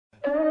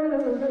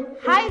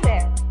Hi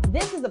there,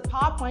 this is the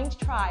PowerPoint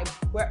Tribe,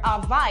 where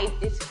our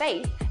vibe is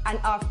faith and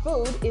our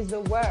food is the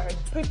Word.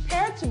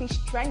 Prepare to be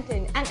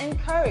strengthened and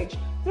encouraged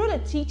through the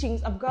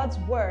teachings of God's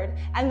Word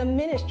and the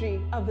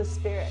ministry of the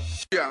Spirit.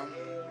 Yeah.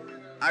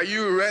 Are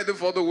you ready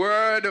for the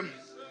Word?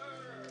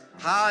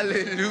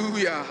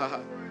 Hallelujah.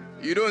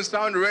 You don't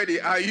sound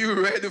ready. Are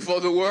you ready for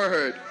the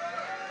Word?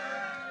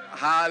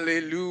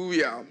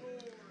 Hallelujah.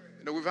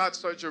 You know, we've had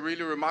such a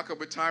really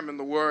remarkable time in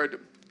the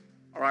Word,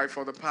 all right,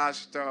 for the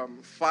past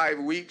 5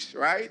 weeks,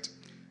 right?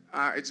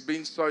 It's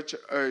been such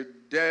a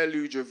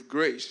deluge of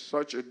grace,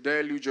 such a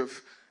deluge of,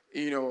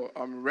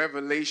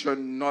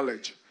 revelation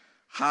knowledge.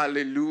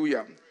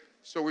 Hallelujah.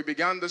 So we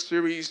began the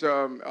series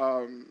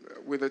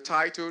with a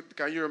title,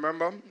 can you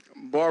remember?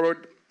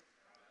 Borrowed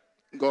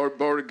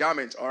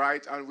garments, all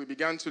right? And we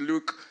began to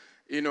look,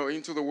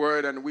 into the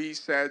Word, and we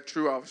said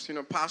through our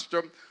senior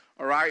pastor,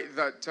 all right,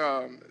 that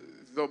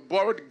the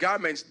borrowed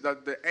garments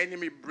that the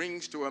enemy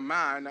brings to a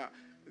man,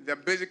 they're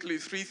basically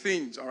 3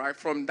 things, all right,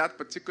 from that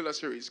particular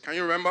series. Can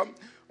you remember?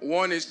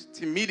 One is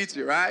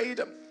timidity, right?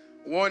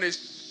 One is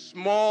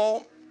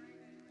small,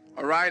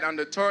 all right, and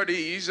the third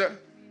is,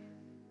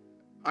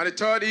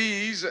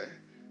 ability.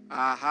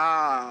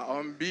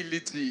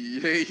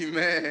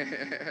 Amen.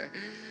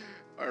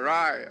 All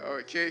right,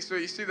 okay, so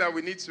you see that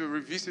we need to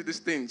revisit this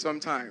thing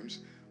sometimes,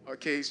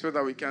 okay, so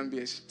that we can be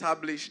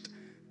established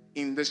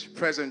in this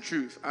present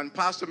truth. And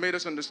Pastor made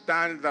us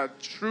understand that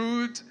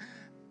truth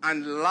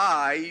and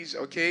lies,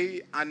 okay,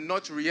 are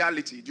not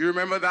reality. Do you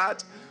remember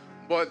that?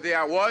 But they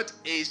are what?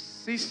 A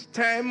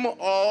system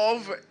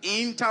of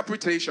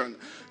interpretation.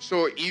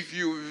 So if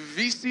you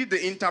visit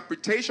the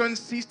interpretation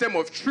system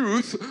of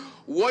truth,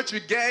 what you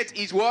get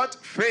is what?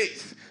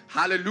 Faith.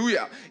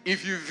 Hallelujah.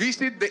 If you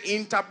visit the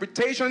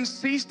interpretation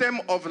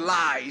system of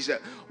lies,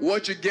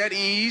 what you get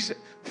is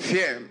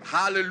fear.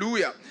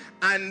 Hallelujah.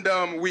 And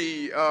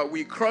we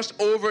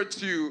crossed over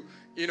to,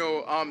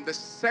 the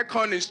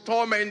second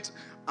installment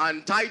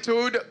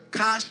entitled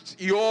Cast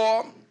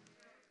Your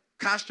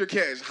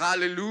Cares.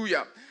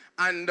 Hallelujah.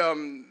 And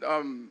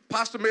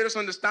Pastor made us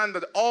understand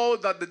that all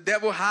that the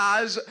devil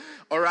has,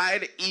 all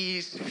right,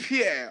 is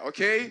fear,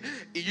 okay?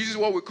 He uses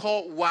what we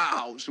call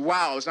wows.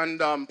 And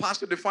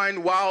Pastor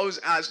defined wows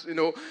as,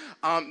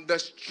 the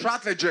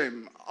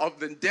stratagem of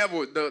the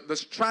devil, the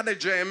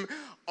stratagem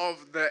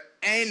of the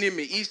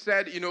enemy. He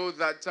said,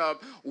 that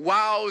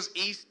wows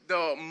is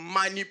the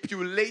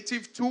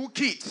manipulative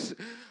toolkit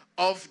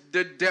of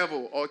the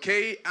devil,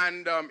 okay?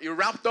 And he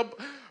wrapped up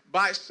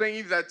by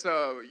saying that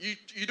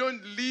you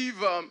don't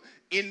live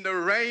in the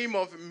realm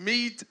of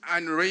meat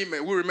and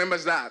raiment. Who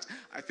remembers that?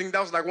 I think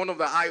that was like one of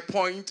the high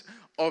point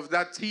of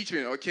that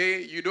teaching.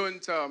 Okay, you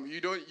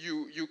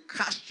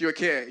cast your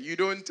care. You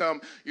don't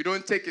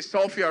take a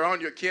selfie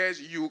around your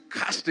cares. You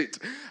cast it.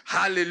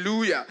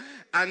 Hallelujah.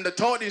 And the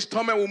third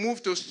installment will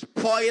move to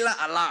spoiler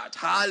alert.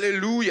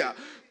 Hallelujah.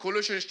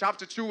 Colossians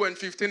chapter 2 and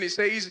 15, it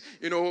says,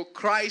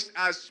 Christ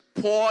has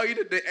spoiled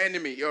the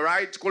enemy, all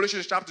right?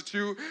 Colossians chapter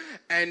 2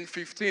 and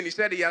 15, he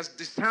said he has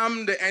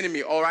disarmed the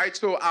enemy, all right?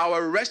 So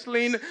our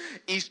wrestling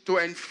is to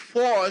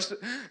enforce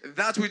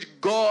that which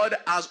God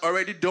has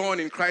already done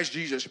in Christ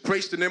Jesus.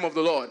 Praise the name of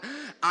the Lord.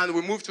 And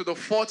we move to the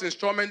 4th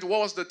installment. What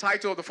was the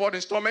title of the 4th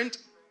installment?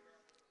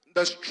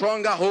 The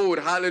Stronger Hold.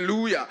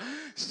 Hallelujah.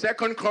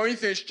 2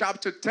 Corinthians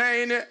chapter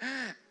 10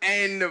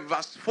 and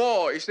verse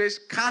 4, it says,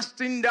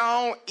 casting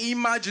down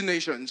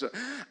imaginations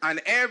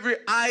and every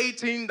high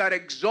thing that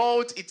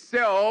exalts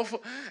itself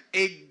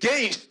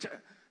against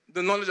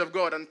the knowledge of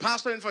God. And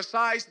Pastor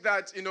emphasized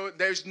that,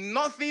 there's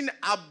nothing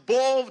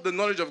above the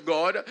knowledge of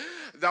God,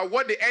 that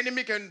what the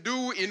enemy can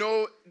do,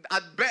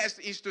 at best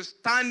is to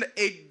stand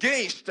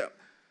against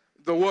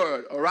the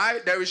word, all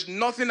right? There is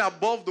nothing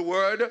above the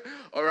word,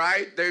 all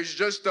right? There's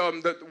just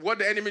what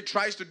the enemy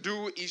tries to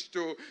do is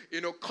to,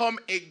 come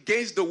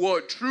against the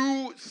word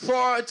through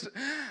thoughts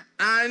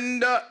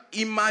and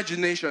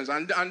imaginations.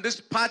 And these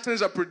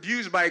patterns are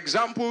produced by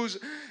examples,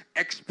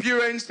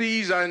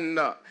 experiences, and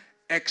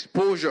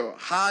exposure.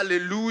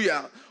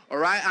 Hallelujah. All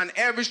right? And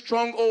every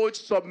stronghold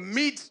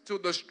submits to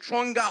the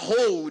stronger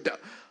hold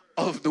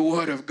of the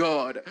word of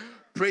God.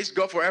 Praise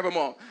God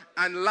forevermore.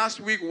 And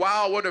last week,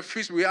 wow, what a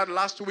feast we had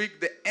last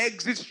week. The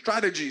exit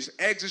strategies.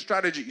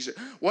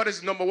 What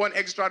is number 1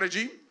 exit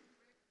strategy?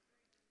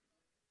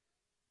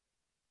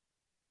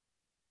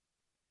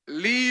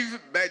 Leave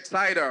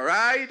bedside,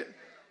 right?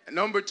 And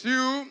number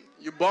 2,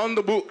 you burn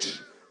the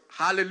books.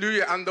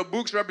 Hallelujah. And the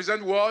books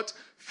represent what?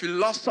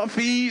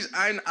 Philosophies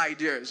and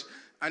ideas.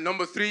 And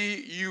number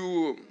 3,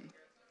 you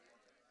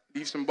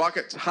leave some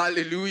buckets.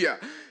 Hallelujah.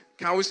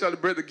 Can we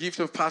celebrate the gift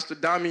of Pastor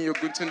Dami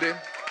Oguntunde?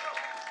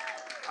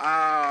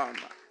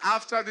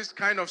 After this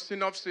kind of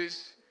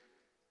synopsis,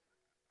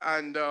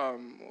 and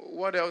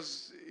what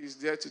else is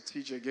there to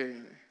teach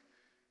again?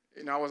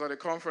 I was at a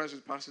conference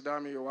with Pastor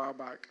Dami a while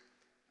back.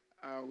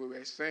 We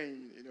were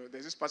saying,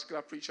 there's this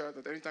particular preacher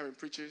that anytime he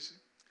preaches,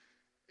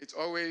 it's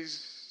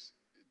always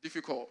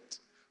difficult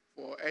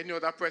for any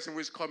other person who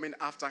is coming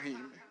after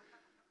him.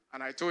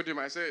 And I told him,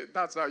 I said,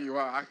 that's how you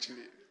are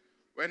actually.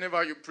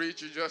 whenever you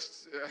preach, you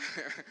just,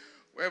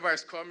 whoever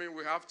is coming,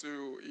 we have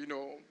to,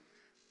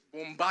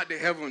 bombard the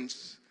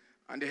heavens.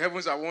 And the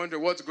heavens are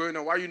wondering what's going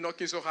on. Why are you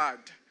knocking so hard?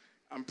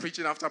 I'm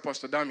preaching after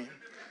Pastor Dami.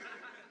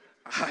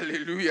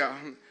 Hallelujah.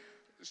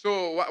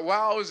 So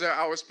while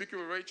I was speaking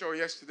with Rachel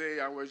yesterday,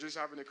 and we were just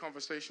having a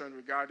conversation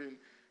regarding,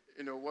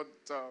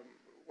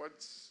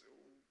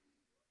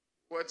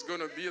 what's going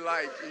to be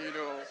like,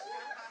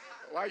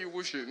 why are you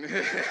wishing?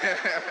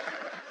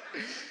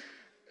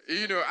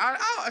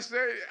 I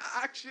said,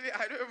 actually,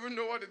 I don't even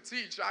know what to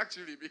teach,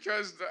 actually,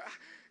 because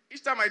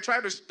each time I try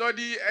to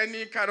study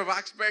any kind of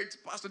aspect,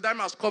 Pastor Dami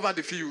has covered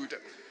the field.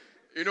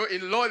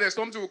 In law, there's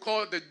something we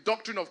call the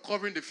doctrine of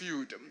covering the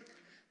field.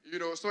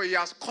 So he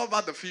has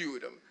covered the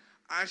field.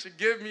 And she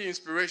gave me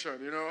inspiration,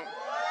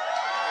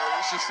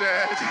 She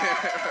said,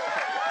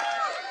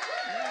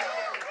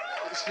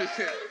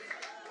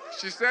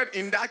 she said,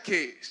 in that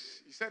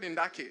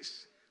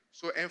case,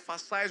 so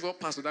emphasize what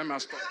Pastor Dami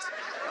has taught.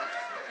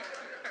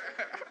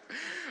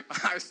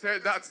 I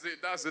said, that's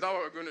it, that's what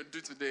we're going to do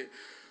today.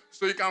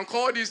 So you can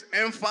call this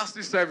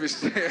emphasis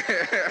service.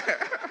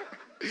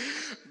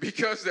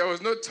 Because there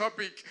was no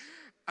topic,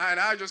 and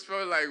I just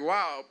felt like,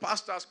 wow,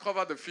 pastors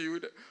covered the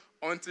field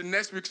until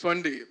next week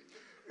Sunday.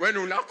 When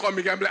we'll now come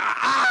again, I'm like,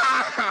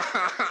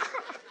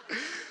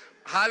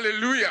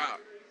 hallelujah.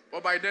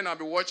 But by then I'll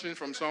be watching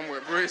from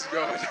somewhere. Praise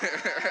God.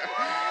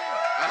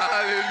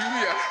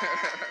 Hallelujah.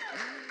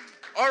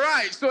 All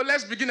right, so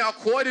let's begin our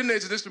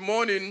coordinates this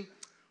morning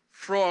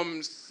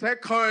from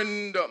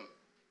Second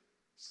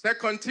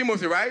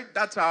Timothy, right?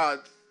 That's our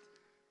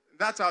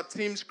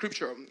theme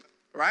scripture,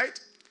 right?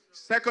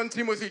 2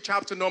 Timothy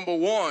chapter number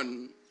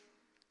 1.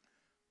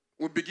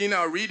 We'll begin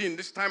our reading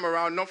this time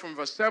around, not from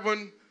verse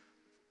 7.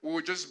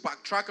 We'll just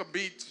backtrack a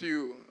bit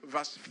to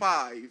verse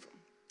 5.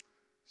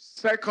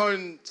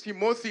 2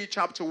 Timothy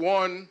chapter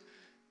 1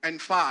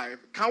 and 5.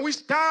 Can we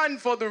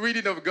stand for the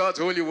reading of God's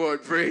holy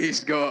word?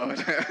 Praise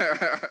God.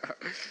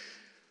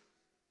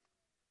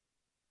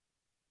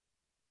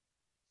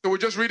 So we'll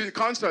just read in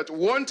concert.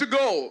 1 to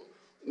go.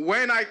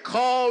 When I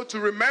call to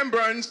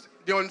remembrance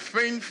the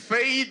unfeigned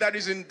faith that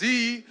is in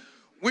thee,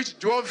 which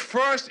dwelt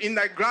first in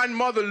thy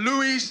grandmother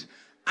Louise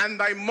and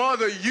thy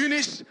mother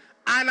Eunice,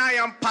 and I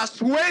am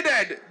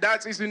persuaded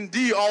that is in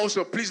thee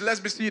also. Please, let's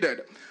be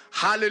seated.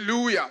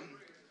 Hallelujah.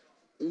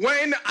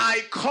 When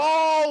I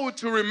call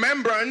to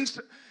remembrance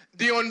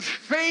the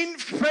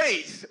unfeigned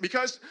faith,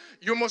 because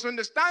you must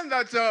understand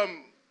that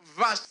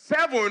verse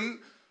 7,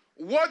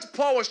 what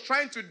Paul was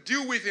trying to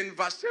deal with in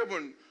verse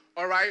 7,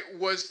 all right,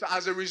 was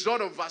as a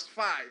result of verse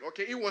 5.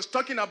 Okay, he was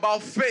talking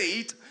about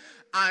faith,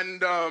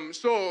 and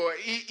so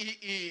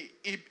he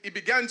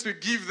began to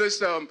give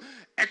this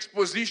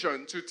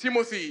exposition to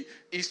Timothy,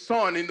 his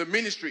son in the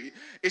ministry.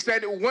 He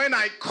said, when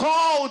I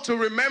call to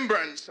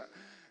remembrance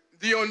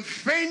the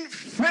unfeigned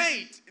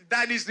faith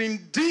that is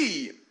in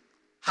thee.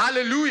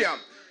 Hallelujah.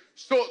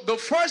 So the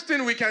first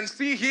thing we can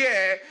see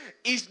here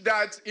is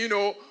that,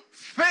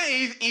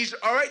 faith is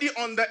already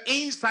on the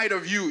inside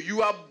of you.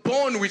 You are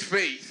born with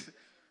faith.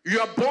 You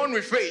are born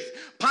with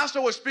faith. Pastor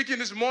was speaking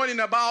this morning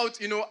about,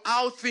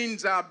 how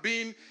things are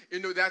being,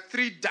 they're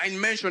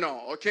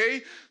three-dimensional,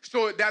 okay?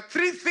 So there are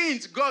three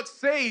things God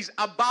says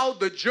about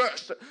the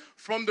just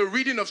from the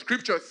reading of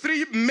Scripture.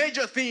 Three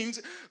major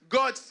things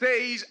God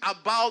says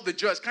about the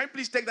just. Can you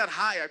please take that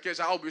higher? Because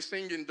I'll be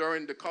singing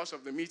during the course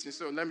of the meeting,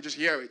 so let me just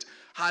hear it.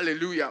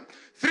 Hallelujah.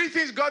 Three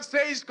things God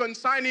says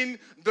concerning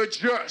the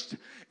just.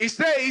 He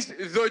says,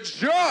 the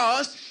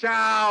just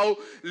shall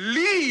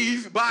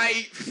live by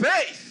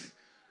faith.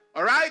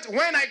 All right?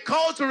 When I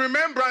call to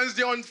remembrance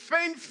the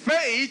unfeigned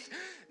faith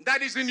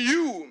that is in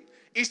you,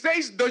 it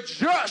says the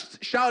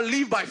just shall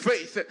live by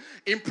faith.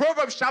 In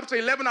Proverbs chapter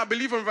 11, I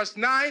believe in verse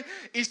 9,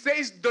 it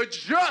says the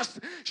just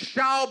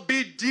shall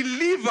be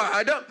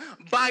delivered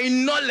by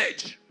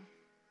knowledge.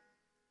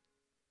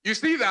 You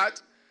see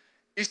that?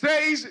 It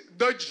says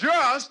the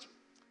just,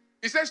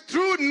 it says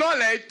through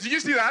knowledge, do you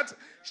see that?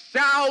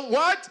 Shall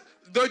what?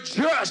 The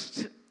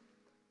just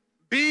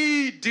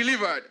be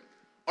delivered.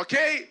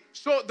 Okay?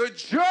 So the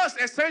just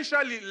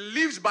essentially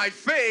lives by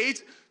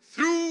faith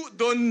through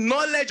the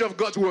knowledge of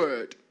God's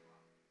word.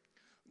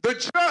 The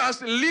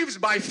just lives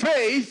by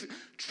faith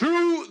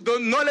through the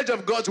knowledge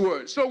of God's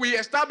word. So we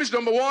established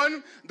number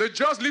one, the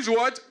just lives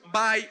what?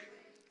 By,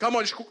 come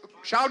on,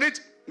 shout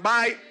it.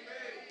 By,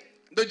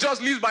 the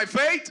just lives by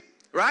faith,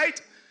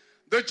 right?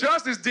 The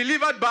just is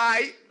delivered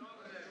by,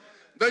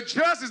 the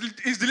just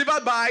is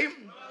delivered by,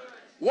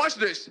 watch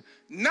this.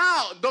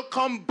 Now, the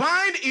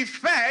combined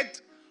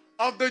effect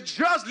of the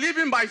just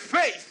living by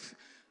faith,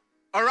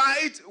 all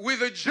right, with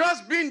the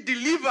just being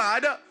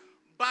delivered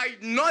by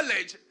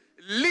knowledge,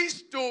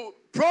 leads to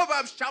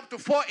Proverbs chapter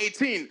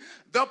 4:18.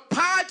 The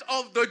part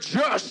of the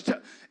just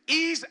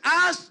is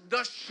as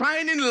the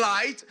shining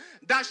light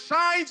that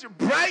shines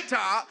brighter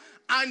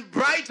and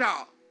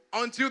brighter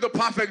until the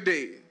perfect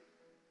day.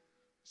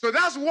 So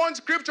that's one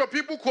scripture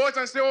people quote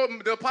and say, oh,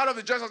 the part of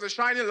the just as a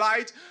shining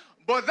light.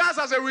 But that's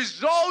as a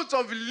result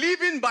of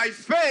living by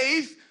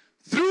faith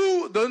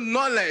through the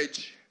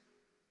knowledge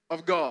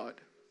of God.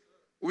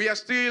 We are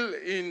still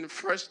in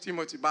 1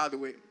 Timothy, by the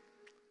way.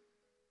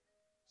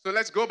 So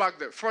let's go back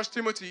there. 1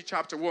 Timothy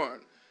chapter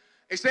 1.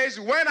 It says,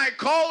 when I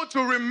call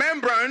to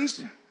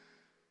remembrance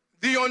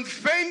the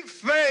unfeigned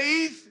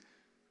faith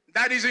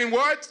that is in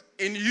what?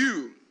 In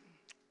you,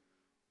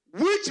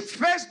 which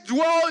first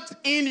dwelt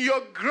in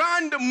your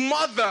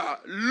grandmother,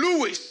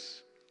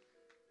 Louis.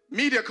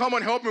 Media, come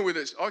on, help me with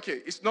this.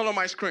 Okay, it's not on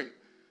my screen.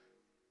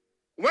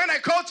 When I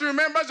call to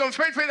remembrance the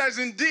unfeigned faith that is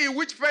in thee,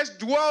 which first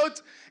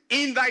dwelt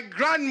in thy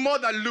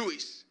grandmother,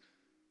 Louis.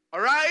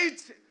 All right?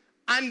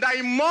 And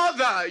thy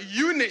mother,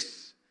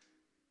 Eunice.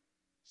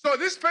 So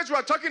this faith we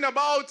are talking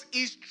about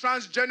is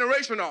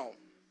transgenerational.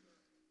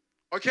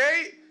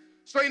 Okay?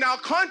 So in our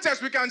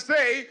context, we can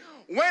say,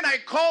 when I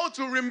call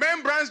to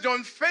remembrance the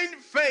unfeigned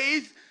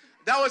faith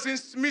that was in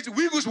Smith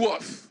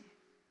Wigglesworth.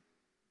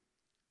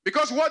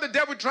 Because what the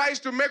devil tries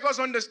to make us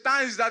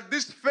understand is that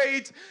this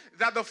faith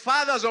that the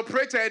fathers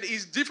operated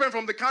is different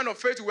from the kind of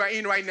faith we are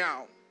in right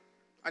now.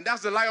 And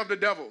that's the lie of the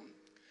devil.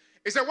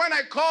 He said, when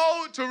I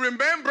call to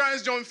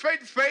remembrance the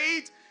unfeigned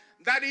faith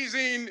that is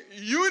in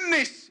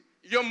Eunice,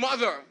 your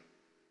mother.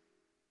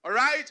 All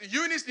right?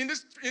 Eunice in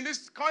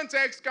this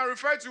context can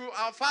refer to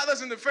our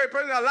fathers in the faith,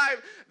 present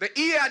alive, the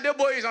the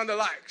boys and the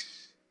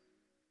likes.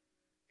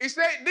 He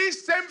said,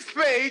 this same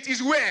faith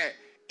is where?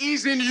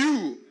 Is in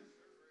you.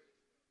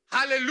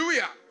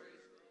 Hallelujah.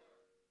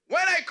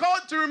 When I call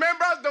to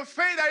remember the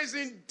faith that is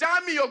in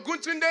Dami or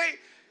Guntunde,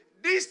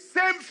 this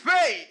same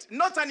faith,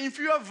 not an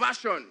inferior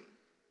version,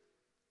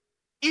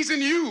 is in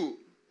you.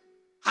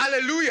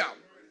 Hallelujah.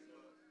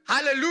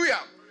 Hallelujah.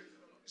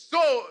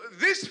 So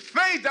this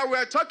faith that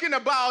we're talking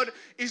about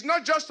is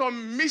not just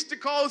some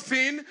mystical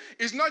thing.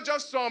 It's not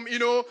just some,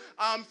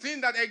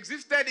 thing that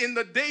existed in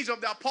the days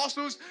of the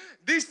apostles.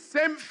 This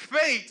same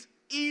faith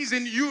is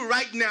in you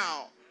right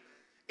now.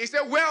 He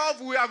said,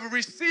 whereof we have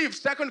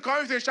received, 2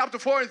 Corinthians chapter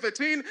 4 and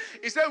 13,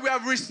 he said we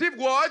have received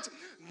what?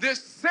 The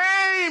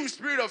same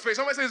spirit of faith.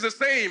 Somebody says the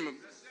same.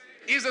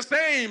 It's the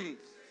same.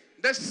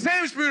 The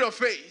same spirit of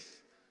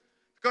faith.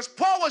 Because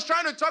Paul was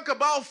trying to talk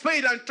about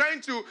faith and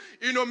trying to,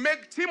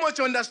 make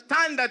Timothy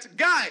understand that,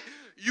 guy,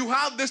 you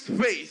have this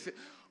faith.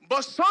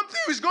 But something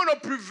is going to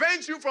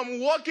prevent you from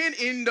walking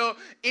in the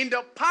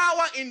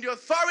power, in the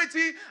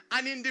authority,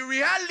 and in the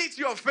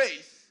reality of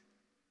faith.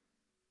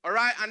 All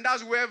right? And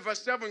that's where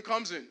verse 7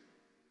 comes in.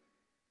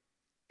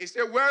 It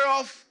said,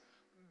 whereof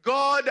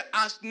God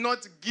has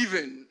not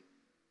given.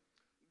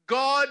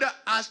 God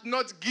has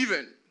not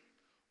given.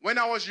 When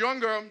I was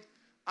younger,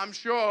 I'm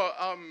sure,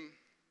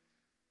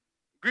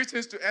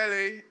 greetings to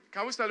LA.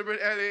 Can we celebrate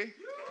LA?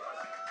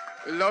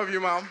 We love you,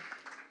 Mom.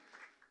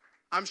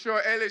 I'm sure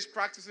LA is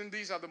practicing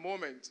these at the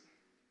moment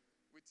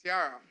with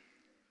Tiara.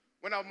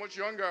 When I was much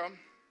younger,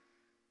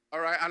 all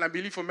right, and I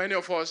believe for many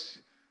of us,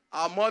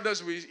 our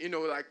mothers will,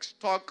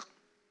 stock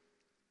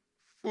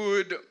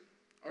food,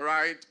 all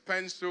right,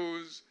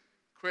 pencils,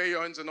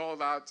 crayons, and all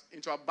that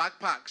into our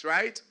backpacks,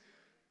 right?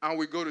 And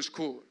we go to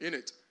school in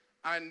it.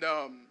 And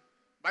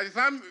by the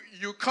time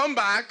you come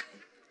back,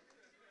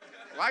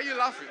 why are you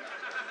laughing?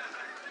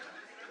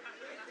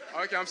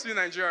 Okay, I'm still in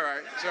Nigeria,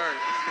 right? Sorry.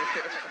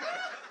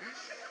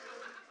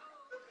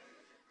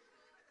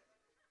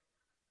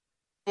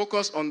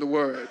 Focus on the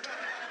word.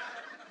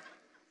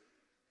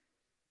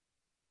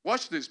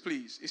 Watch this,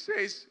 please. It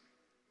says,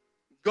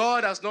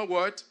 God has not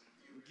what?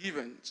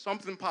 Given.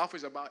 Something powerful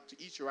is about to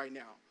eat you right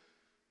now.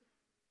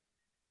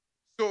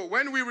 So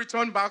when we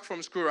return back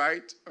from school,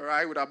 right? All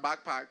right, with our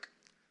backpack,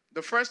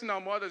 the first thing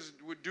our mothers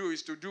would do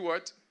is to do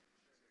what?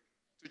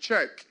 To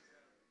check.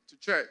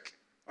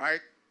 All right?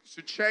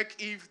 To check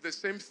if the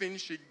same thing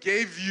she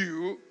gave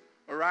you,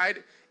 all right,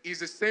 is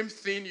the same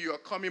thing you are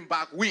coming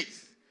back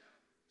with.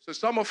 So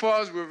some of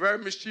us, we're very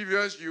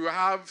mischievous. You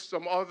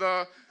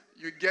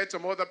get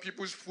some other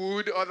people's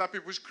food, other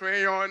people's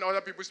crayon,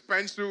 other people's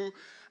pencil.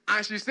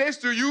 And she says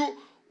to you,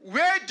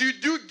 where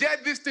did you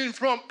get this thing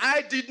from?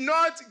 I did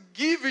not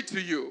give it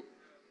to you.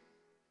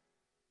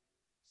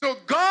 So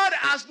God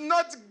has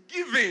not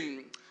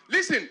given.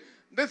 Listen,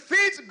 the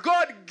things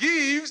God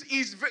gives,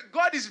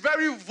 God is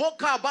very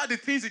vocal about the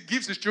things he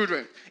gives his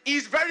children.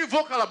 He's very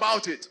vocal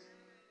about it.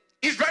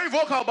 He's very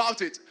vocal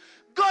about it.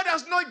 God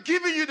has not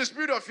given you the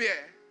spirit of fear.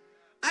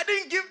 I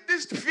didn't give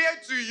this fear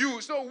to you.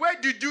 So where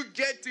did you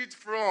get it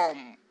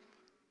from?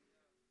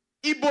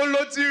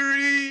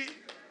 Ibolotiri.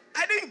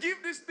 I didn't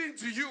give this thing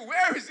to you.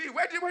 Where is it?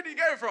 Where did you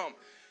get it from?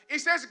 It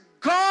says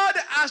God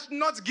has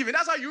not given.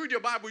 That's how you read your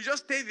Bible. You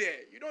just stay there.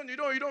 You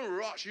don't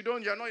rush. You're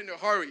not in a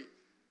hurry.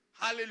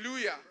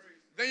 Hallelujah.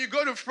 Then you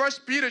go to 1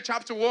 Peter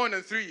chapter 1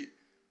 and 3.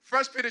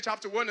 1 Peter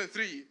chapter 1 and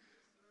 3.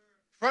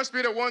 1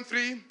 Peter 1,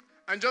 3.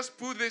 And just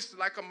put this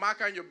like a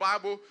marker in your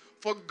Bible.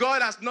 For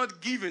God has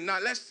not given. Now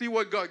let's see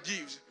what God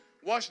gives.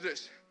 Watch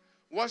this.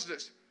 Watch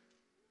this.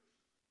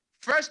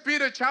 1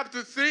 Peter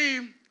chapter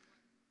 3.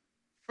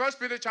 1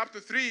 Peter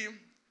chapter 3.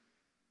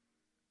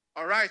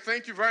 All right,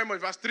 thank you very much.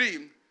 Verse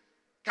 3.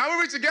 Can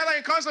we read together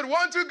in concert?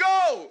 1, 2,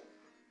 go.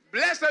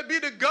 Blessed be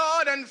the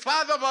God and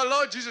Father of our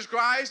Lord Jesus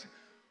Christ,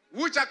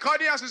 which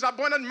according as his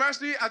abundant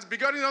mercy has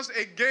begotten us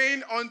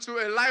again unto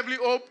a lively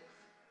hope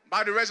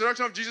by the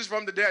resurrection of Jesus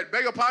from the dead.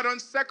 Beg your pardon,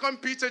 2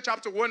 Peter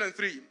chapter 1 and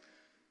 3.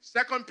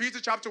 2 Peter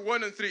chapter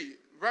 1 and 3.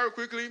 Very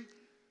quickly,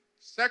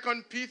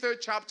 2 Peter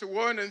chapter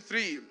 1 and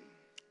 3.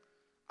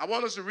 I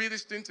want us to read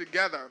this thing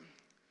together.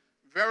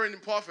 Very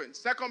important.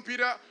 2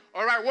 Peter,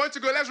 all right, 1 to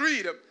go, let's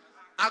read.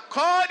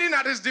 According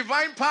to his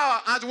divine power,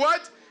 as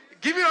what?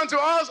 Giving unto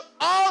us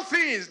all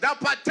things that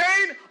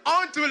pertain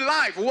unto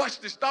life. Watch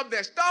this, stop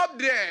there, stop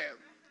there.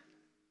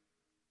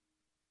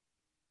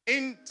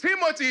 In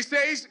Timothy, it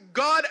says,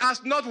 God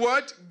has not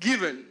what?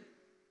 Given.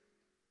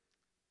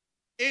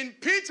 In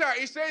Peter,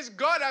 it says,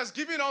 God has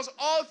given us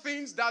all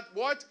things that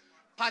what?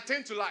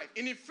 Pertain to life.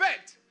 In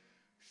effect,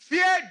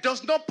 fear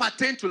does not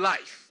pertain to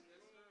life.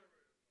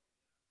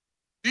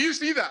 Do you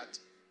see that?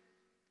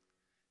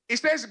 It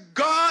says,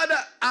 God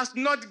has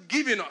not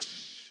given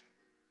us.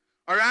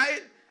 All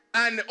right?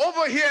 And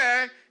over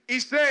here, it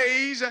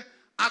says,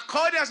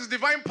 according as his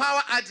divine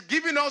power has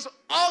given us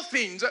all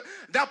things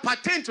that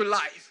pertain to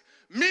life.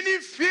 Meaning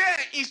fear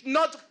is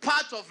not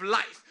part of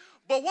life.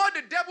 But what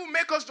the devil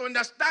makes us to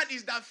understand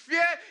is that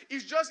fear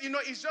is just,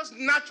 it's just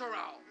natural.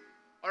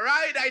 All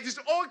right? That it is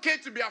okay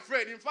to be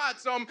afraid. In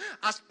fact, some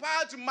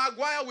aspire to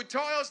Maguire will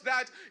tell us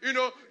that,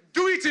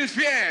 do it in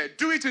fear.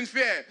 Do it in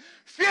fear.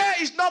 Fear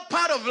is not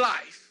part of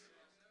life.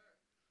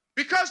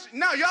 Because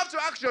now you have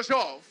to ask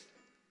yourself,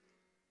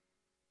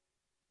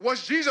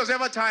 was Jesus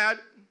ever tired?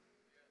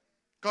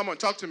 Come on,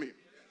 talk to me.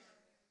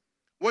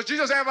 Was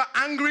Jesus ever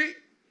angry?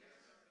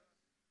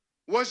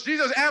 Was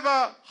Jesus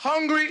ever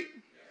hungry?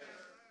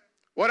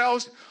 What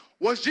else?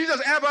 Was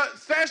Jesus ever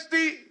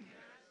thirsty?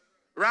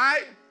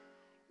 Right?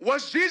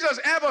 Was Jesus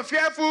ever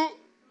fearful?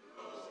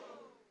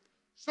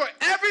 So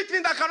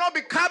everything that cannot be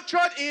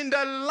captured in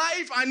the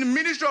life and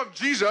ministry of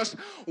Jesus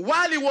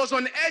while he was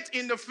on earth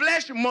in the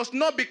flesh must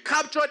not be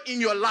captured in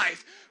your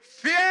life.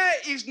 Fear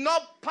is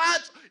not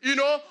part,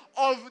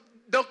 of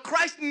the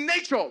Christ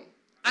nature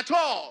at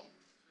all.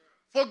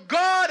 For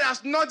God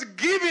has not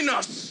given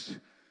us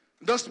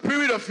the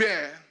spirit of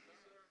fear.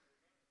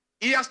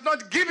 He has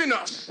not given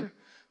us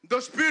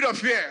the spirit of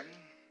fear.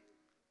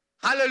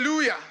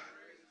 Hallelujah.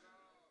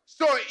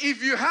 So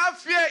if you have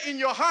fear in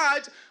your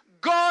heart,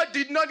 God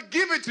did not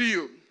give it to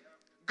you.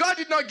 God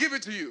did not give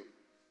it to you.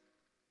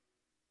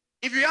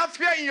 If you have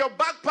fear in your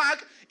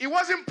backpack, it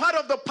wasn't part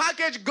of the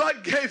package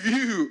God gave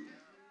you.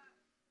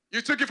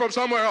 You took it from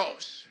somewhere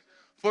else.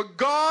 For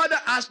God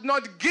has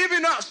not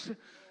given us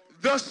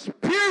the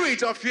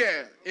spirit of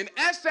fear. In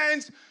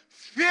essence,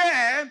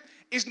 fear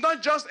is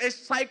not just a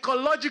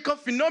psychological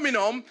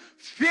phenomenon.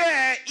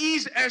 Fear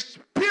is a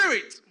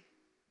spirit.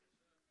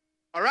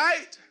 All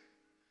right?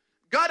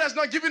 God has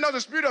not given us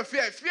the spirit of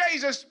fear. Fear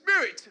is a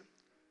spirit.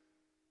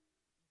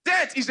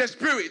 Death is a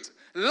spirit.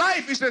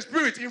 Life is a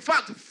spirit. In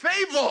fact,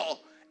 favor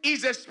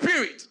is a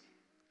spirit.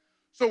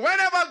 So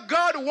whenever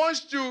God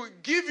wants to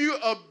give you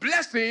a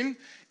blessing,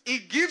 he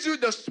gives you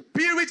the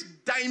spirit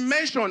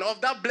dimension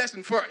of that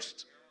blessing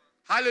first.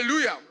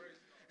 Hallelujah.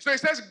 So it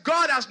says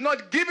God has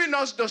not given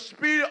us the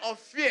spirit of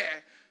fear.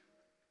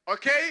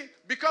 Okay?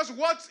 Because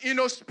what,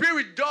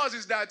 spirit does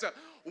is that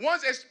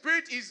once a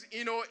spirit is,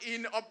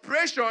 in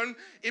operation,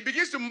 it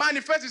begins to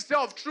manifest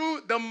itself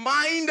through the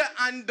mind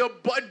and the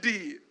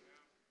body.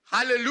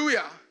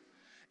 Hallelujah.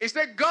 It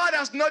said God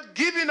has not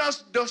given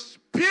us the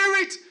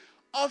spirit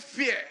of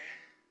fear,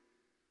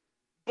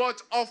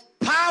 but of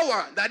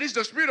power. That is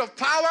the spirit of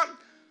power,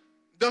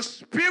 the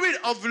spirit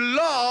of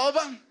love,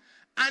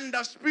 and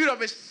the spirit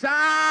of a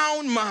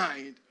sound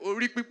mind.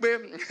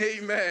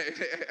 Amen.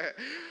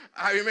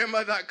 I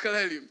remember that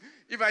clearly.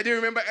 If I didn't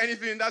remember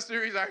anything in that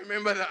series, I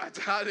remember that.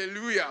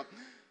 Hallelujah.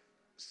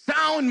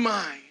 Sound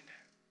mind.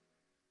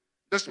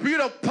 The spirit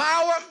of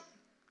power,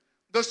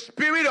 the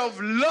spirit of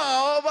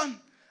love,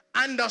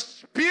 and the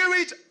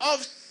spirit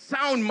of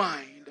sound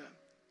mind.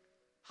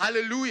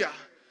 Hallelujah.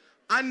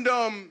 And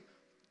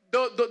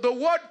the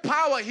word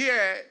power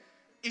here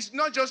is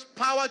not just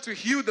power to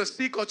heal the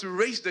sick or to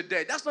raise the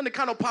dead. That's not the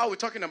kind of power we're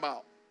talking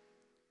about.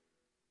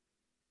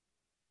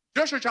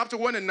 Joshua chapter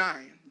 1 and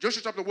 9.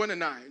 Joshua chapter 1 and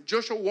 9.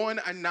 Joshua 1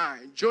 and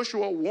 9.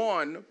 Joshua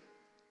 1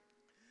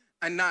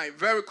 and 9.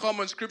 Very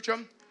common scripture.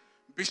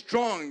 Be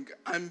strong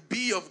and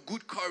be of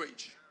good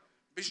courage.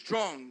 Be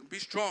strong, be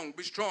strong,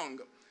 be strong.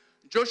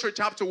 Joshua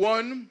chapter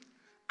 1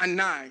 and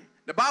 9.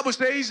 The Bible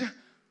says,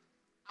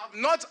 have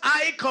not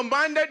I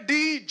commanded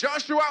thee,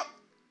 Joshua,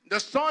 the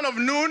son of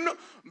Nun,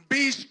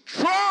 be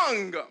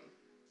strong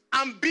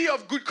and be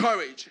of good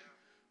courage.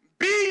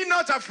 Be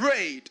not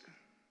afraid.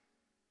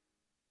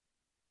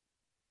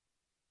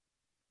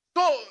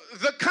 So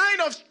the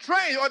kind of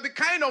strength or the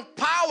kind of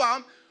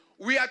power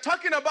we are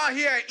talking about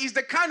here is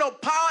the kind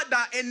of power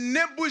that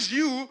enables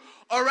you,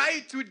 all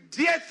right, to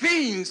dare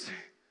things.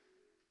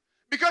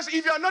 Because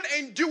if you are not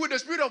endued with the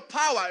spirit of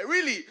power,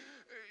 really,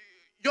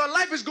 your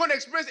life is going to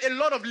experience a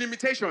lot of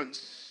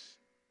limitations.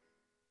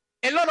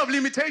 A lot of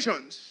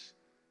limitations.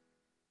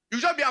 You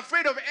just be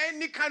afraid of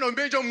any kind of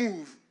major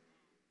move.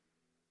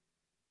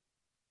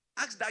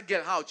 Ask that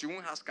girl out. You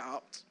won't ask her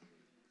out.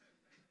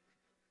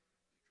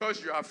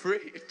 Because you're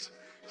afraid.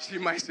 She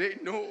might say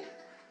no.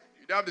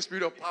 You don't have the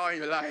spirit of power in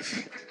your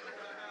life.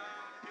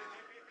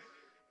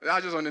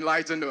 That's just on a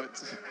lighter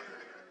note.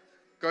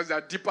 Because there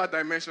are deeper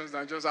dimensions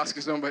than just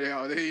asking somebody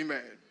out.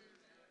 Amen.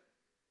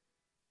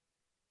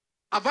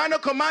 Have I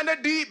not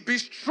commanded thee? Be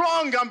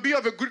strong and be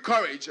of a good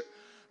courage.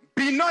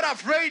 Be not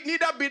afraid,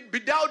 neither be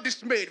thou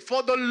dismayed.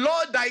 For the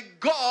Lord thy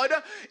God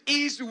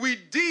is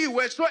with thee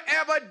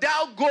wheresoever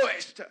thou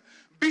goest.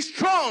 Be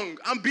strong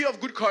and be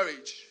of good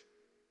courage.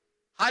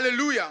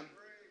 Hallelujah.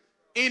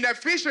 In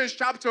Ephesians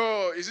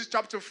chapter, is this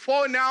chapter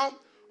 4 now?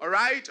 All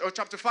right? Or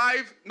chapter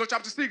 5? No,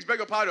 chapter 6, beg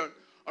your pardon.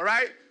 All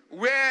right?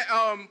 Where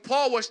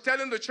Paul was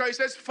telling the church, he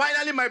says,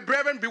 finally, my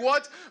brethren, be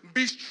what?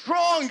 Be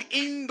strong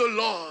in the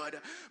Lord.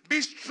 Be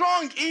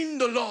strong in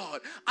the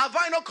Lord. Have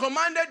I not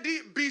commanded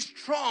thee? Be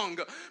strong.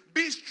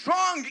 Be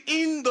strong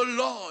in the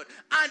Lord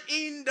and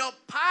in the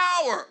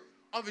power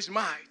of his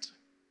might.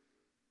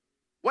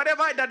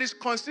 Whatever that is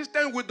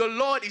consistent with the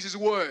Lord is his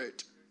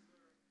word.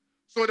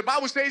 So the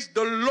Bible says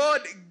the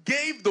Lord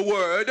gave the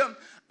word,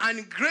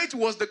 and great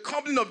was the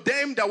company of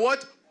them that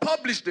what?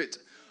 Published it.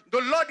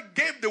 The Lord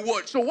gave the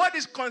word. So what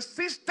is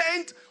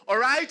consistent, all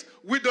right,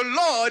 with the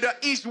Lord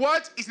is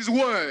what? Is his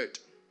word.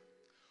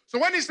 So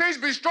when he says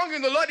be strong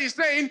in the Lord, he's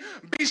saying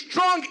be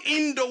strong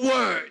in the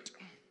word.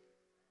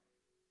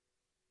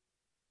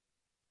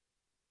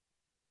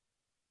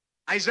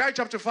 Isaiah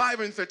chapter 5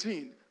 and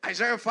 13.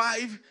 Isaiah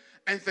 5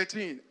 and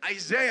 13.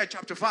 Isaiah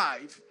chapter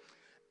 5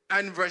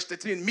 and verse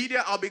 13.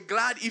 Media, I'll be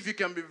glad if you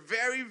can be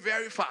very,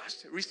 very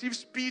fast. Receive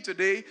speed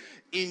today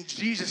in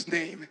Jesus'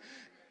 name.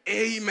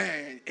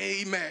 Amen.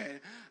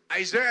 Amen.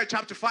 Isaiah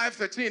chapter 5,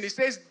 13. It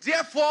says,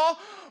 therefore,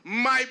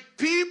 my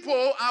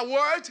people are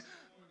what?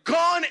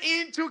 Gone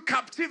into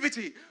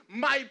captivity.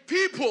 My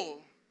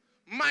people.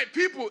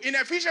 In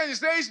Ephesians it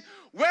says,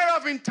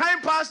 whereof in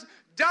time past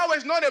thou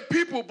was not a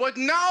people, but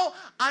now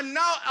and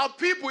now a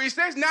people. It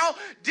says now,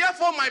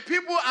 therefore my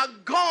people are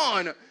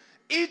gone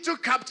into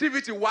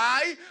captivity.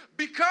 Why?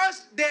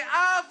 Because they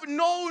have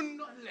no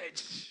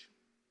knowledge.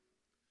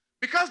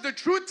 Because the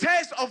true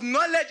test of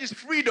knowledge is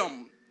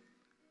freedom.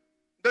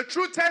 The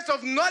true test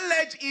of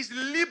knowledge is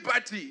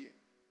liberty.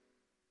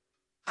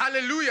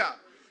 Hallelujah.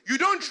 You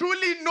don't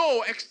truly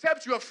know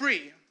except you are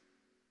free.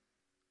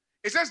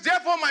 It says,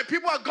 therefore my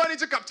people are gone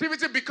into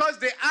captivity because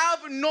they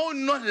have no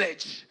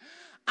knowledge.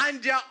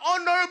 And their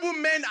honorable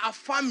men are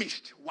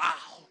famished. Wow.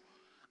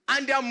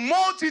 And their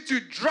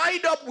multitude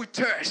dried up with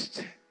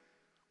thirst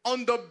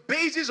on the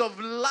basis of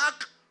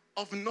lack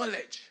of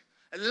knowledge,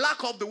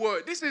 lack of the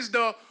word. This is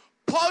the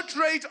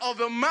portrait of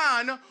a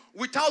man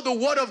without the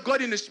word of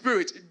God in the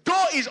spirit.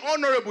 Though he's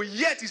honorable,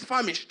 yet he's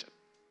famished.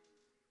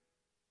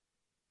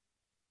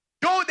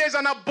 Though there's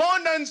an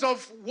abundance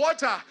of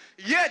water,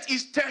 yet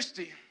he's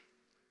thirsty.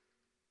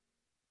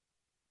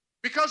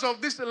 Because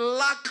of this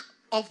lack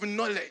of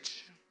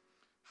knowledge.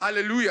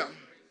 Hallelujah.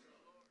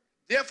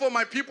 Therefore,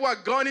 my people are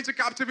gone into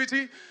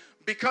captivity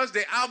because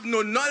they have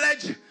no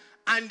knowledge,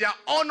 and their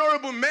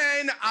honorable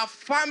men are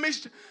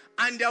famished,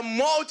 and their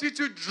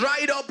multitude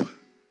dried up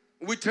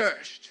with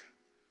thirst.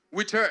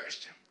 With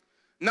thirst.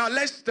 Now,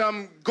 let's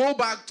go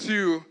back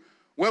to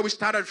where we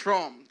started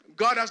from.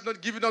 God has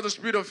not given us the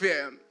spirit of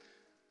fear.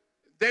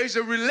 There is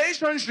a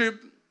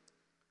relationship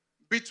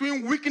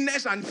between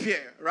weakness and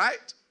fear,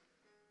 right?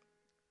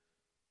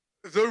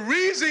 The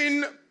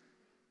reason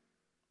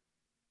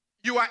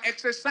you are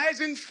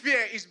exercising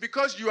fear is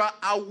because you are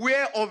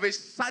aware of a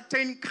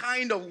certain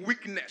kind of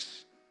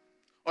weakness.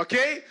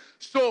 Okay?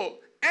 So,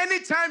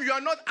 anytime you are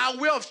not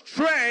aware of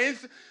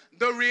strength,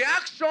 the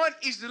reaction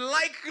is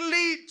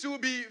likely to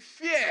be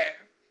fear.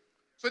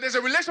 So, there's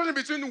a relationship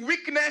between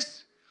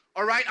weakness,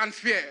 all right, and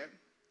fear.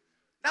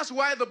 That's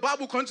why the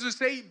Bible continues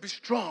to say, be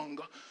strong,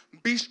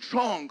 be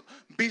strong,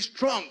 be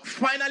strong.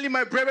 Finally,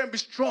 my brethren, be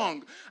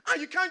strong.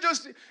 And you can't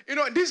just,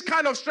 this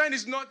kind of strength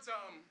is not,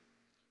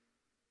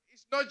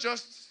 it's not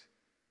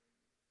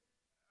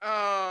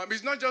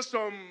just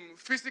some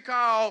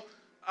physical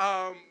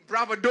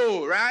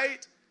bravado,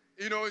 right?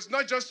 It's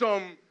not just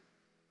some,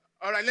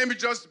 all right, let me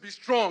just be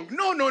strong.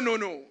 No.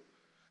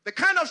 The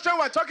kind of strength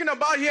we're talking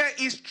about here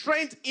is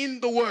strength in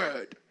the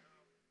word.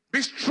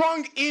 Be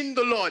strong in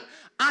the Lord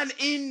and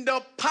in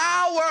the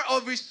power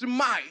of his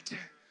might.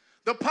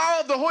 The power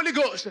of the Holy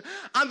Ghost.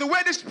 And the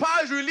way this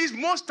power is released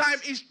most time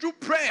is through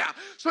prayer.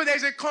 So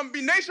there's a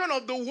combination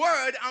of the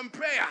word and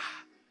prayer.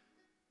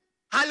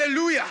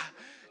 Hallelujah.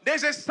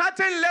 There's a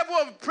certain level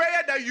of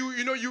prayer that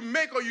you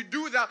make or you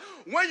do that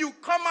when you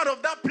come out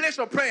of that place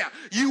of prayer,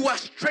 you are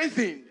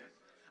strengthened.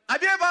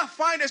 Have you ever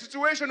find a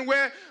situation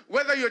where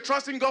whether you're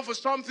trusting God for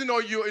something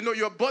or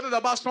you're bothered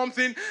about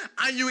something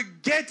and you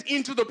get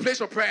into the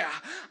place of prayer,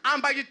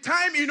 and by the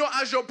time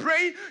as you're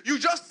praying, you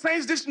just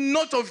sense this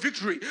note of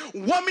victory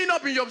warming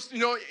up in your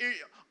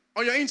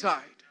on your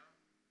inside.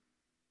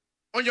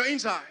 On your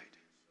inside.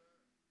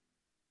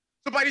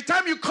 So by the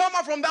time you come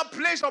out from that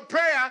place of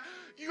prayer,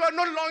 you are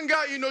no longer,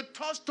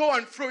 tossed to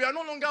and fro. You are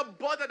no longer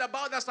bothered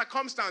about that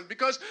circumstance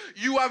because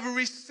you have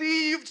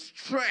received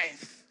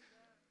strength.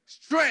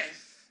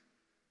 Strength.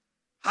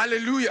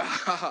 Hallelujah.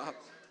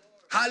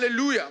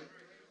 Hallelujah.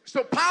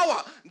 So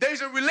power. There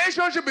is a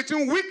relationship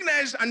between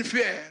weakness and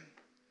fear.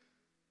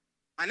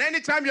 And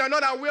anytime you are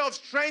not aware of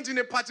strength in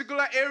a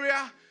particular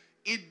area,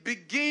 it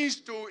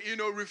begins to,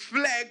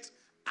 reflect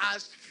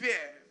as fear.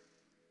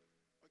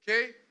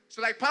 Okay?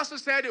 So like Pastor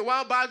said a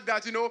while back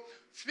that,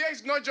 fear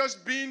is not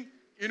just being,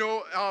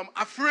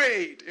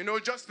 afraid,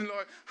 just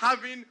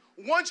having,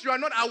 once you are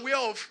not aware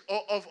of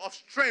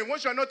strength,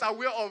 once you are not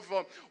aware of,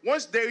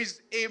 once there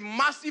is a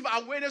massive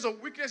awareness of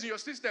weakness in your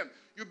system,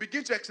 you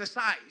begin to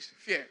exercise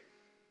fear.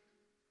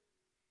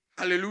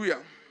 Hallelujah.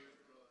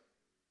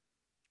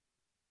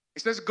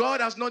 It says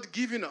God has not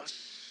given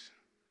us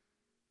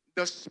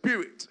the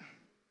spirit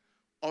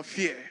of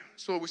fear.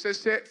 So we say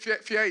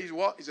fear is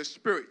what? It's a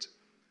spirit.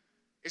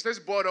 It says,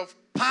 but of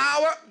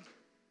power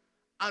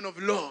and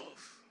of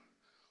love.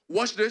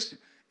 Watch this.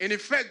 In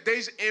effect, there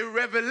is a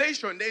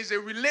revelation, there is a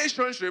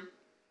relationship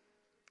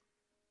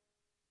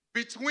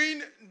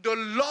between the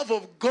love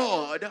of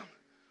God,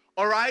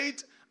 all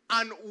right,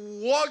 and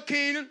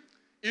walking,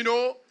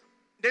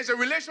 there's a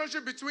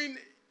relationship between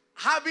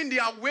having the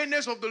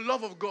awareness of the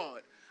love of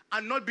God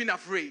and not being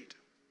afraid.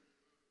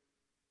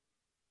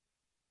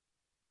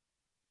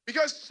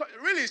 Because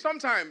really,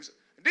 sometimes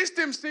this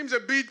thing seems a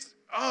bit,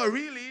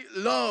 really?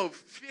 Love,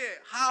 fear.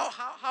 How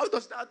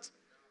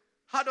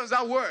does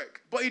that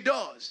work? But it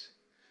does.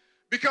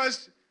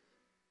 Because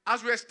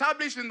as we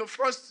established in the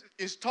first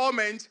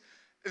installment,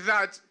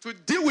 that to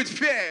deal with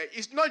fear,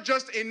 it's not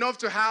just enough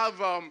to have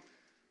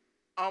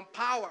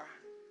power.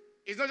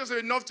 It's not just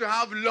enough to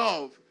have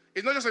love.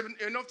 It's not just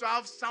enough to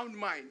have sound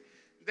mind.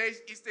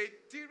 It's a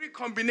theory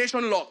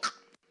combination lock.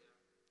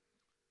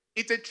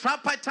 It's a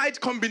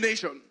tripartite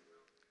combination.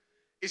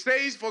 It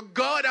says, for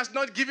God has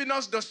not given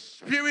us the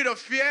spirit of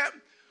fear,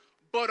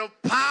 but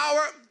of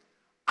power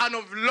and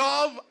of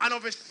love and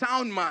of a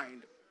sound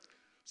mind.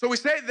 So we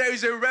say there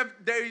is a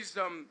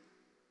revelation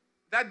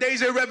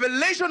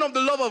of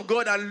the love of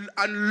God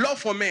and love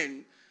for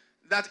men,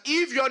 that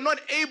if you're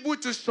not able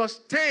to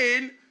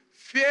sustain,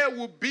 fear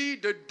will be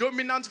the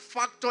dominant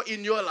factor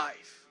in your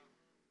life.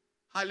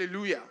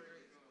 Hallelujah.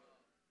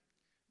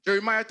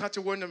 Jeremiah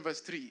 31 and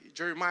verse 3.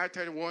 Jeremiah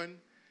 31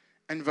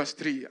 and verse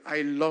 3.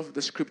 I love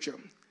the scripture.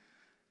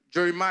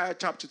 Jeremiah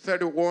chapter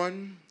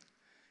 31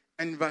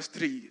 and verse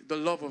 3. The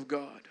love of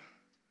God.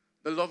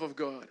 The love of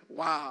God.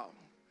 Wow.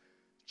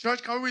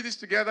 Church, can we read this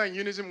together in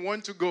unison?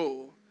 1 to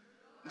go.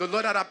 The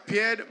Lord had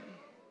appeared.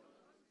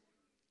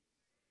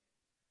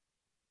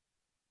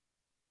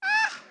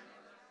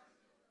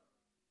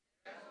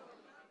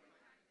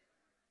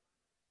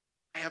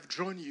 I have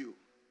drawn you.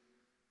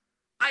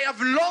 I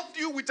have loved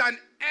you with an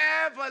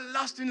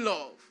everlasting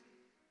love.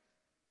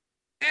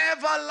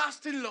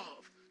 Everlasting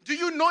love. Do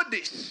you know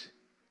this?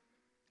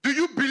 Do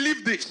you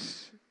believe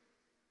this?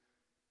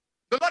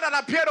 The Lord had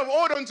appeared of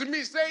old unto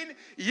me, saying,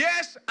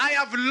 yes, I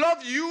have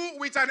loved you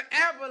with an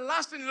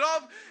everlasting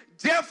love.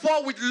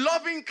 Therefore, with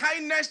loving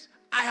kindness,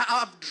 I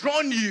have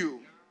drawn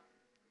you.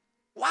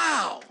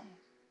 Wow.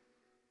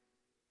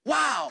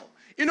 Wow.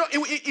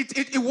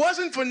 It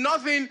wasn't for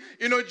nothing,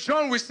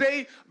 John would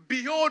say,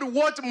 behold,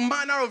 what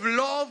manner of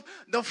love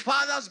the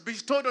Father has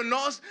bestowed on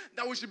us,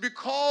 that we should be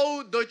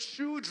called the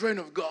children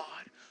of God.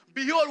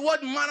 Behold,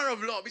 what manner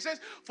of love. He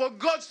says, for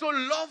God so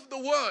loved the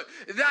world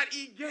that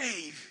he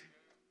gave.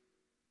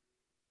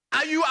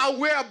 Are you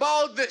aware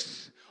about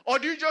this? Or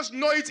do you just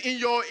know it in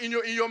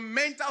your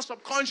mental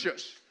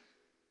subconscious?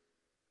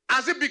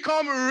 Has it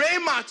become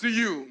rhema to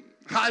you?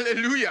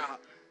 Hallelujah.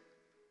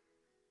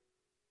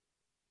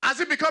 Has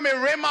it become a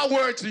rhema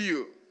word to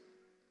you?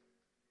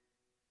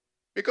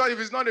 Because if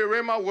it's not a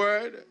rhema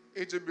word,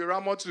 it will be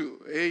rhema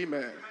too.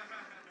 Amen.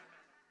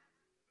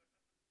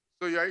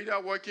 So you're either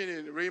working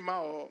in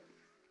rhema or...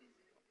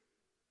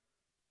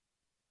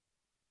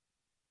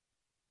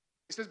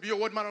 It says, behold,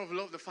 what manner of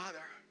love the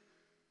Father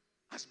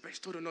has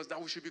bestowed on us,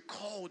 that we should be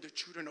called the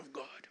children of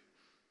God.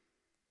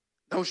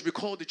 That we should be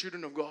called the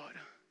children of God.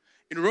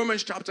 In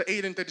Romans chapter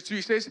 8 and 32,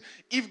 it says,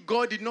 if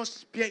God did not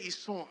spare his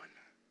son,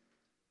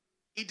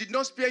 he did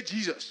not spare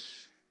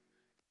Jesus.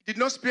 He did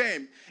not spare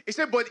him. He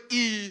said, but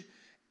he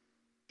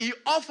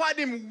offered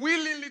him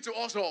willingly to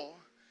us all.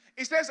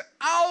 He says,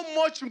 how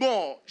much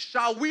more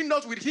shall we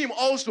not with him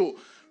also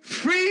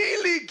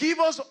freely give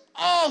us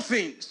all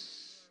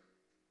things?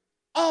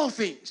 All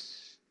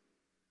things.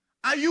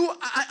 Are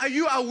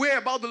you aware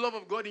about the love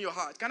of God in your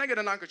heart? Can I get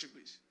an handkerchief,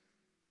 please?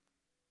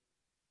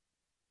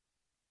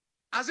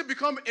 Has it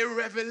become a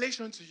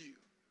revelation to you?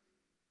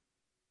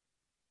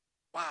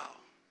 Wow.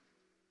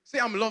 Say,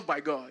 I'm loved by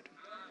God.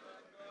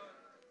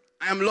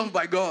 I am loved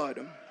by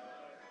God.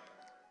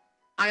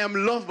 I am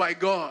loved by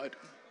God.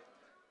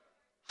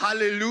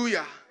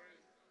 Hallelujah.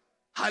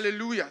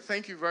 Hallelujah.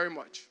 Thank you very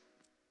much.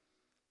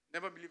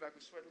 Never believe I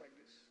could sweat like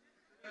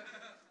this.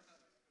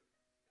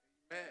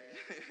 Man.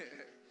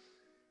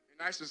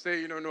 Nice to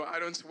say, no, I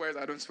don't sweat.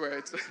 Now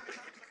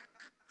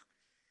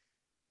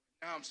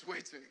I'm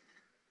sweating.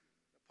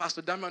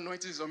 Pastor Damian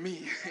anointing is on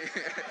me.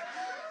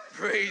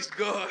 Praise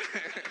God.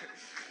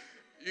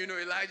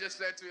 Elijah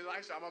said to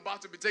Elisha, I'm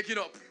about to be taken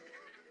up.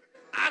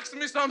 Ask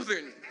me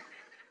something.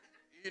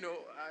 And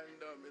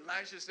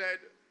Elisha said,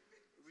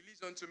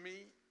 release unto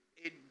me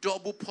a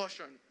double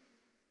portion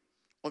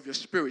of your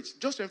spirit.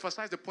 Just to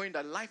emphasize the point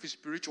that life is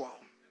spiritual.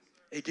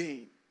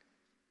 Again,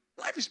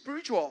 life is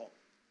spiritual.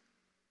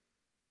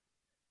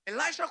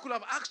 Elisha could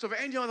have asked of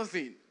any other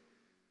thing.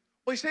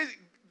 But he says,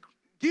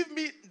 give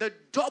me the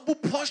double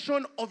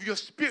portion of your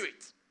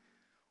spirit.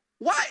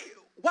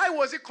 Why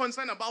was he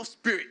concerned about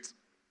spirit?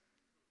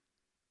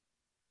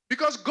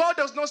 Because God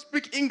does not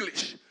speak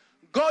English.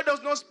 God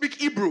does not speak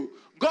Hebrew.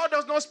 God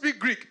does not speak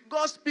Greek.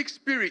 God speaks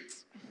spirit.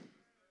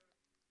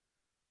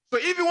 So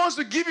if he wants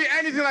to give you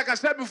anything, like I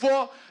said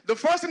before, the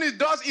first thing he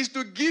does is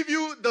to give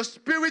you the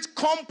spirit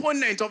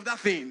component of that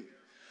thing.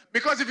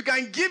 Because if he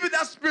can give you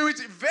that spirit,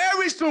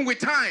 very soon with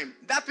time,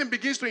 that thing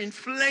begins to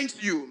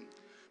influence you.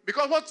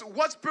 Because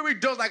what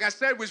spirit does, like I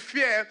said, with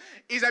fear,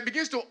 is that it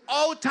begins to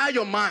alter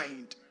your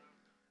mind.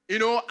 You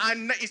know,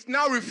 and it's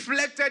now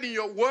reflected in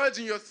your words,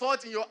 in your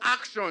thoughts, in your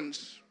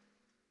actions.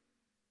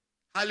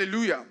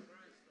 Hallelujah.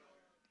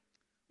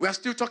 We are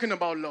still talking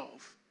about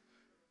love.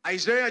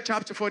 Isaiah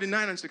chapter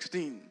 49 and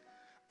 16.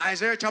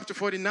 Isaiah chapter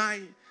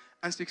 49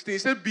 and 16.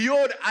 It says,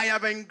 behold, I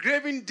have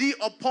engraven thee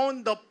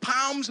upon the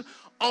palms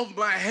of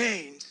my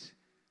hands.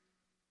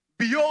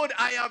 Behold,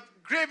 I have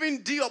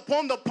graven thee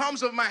upon the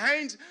palms of my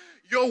hands.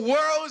 Your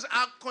words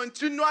are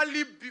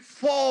continually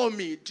before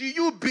me. Do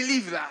you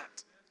believe that?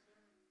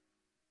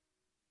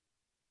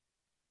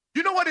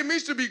 You know what it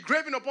means to be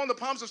graven upon the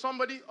palms of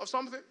somebody or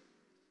something?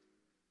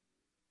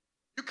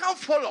 You can't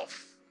fall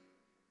off.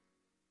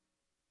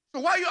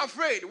 So why are you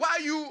afraid? Why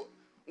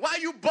are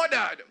you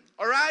bothered?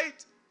 All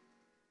right?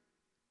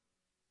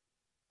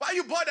 Why are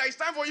you bothered? It's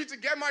time for you to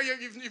get married.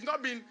 You've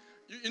not been,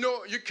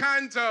 you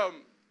can't,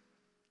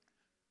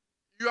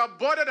 you are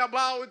bothered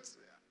about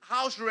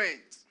house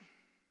rent.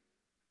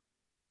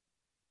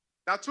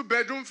 That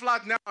 2-bedroom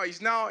flat now is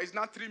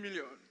 3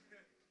 million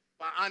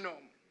per annum.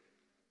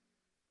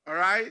 All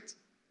right?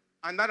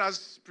 And that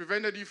has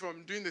prevented you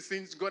from doing the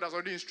things God has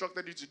already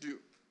instructed you to do.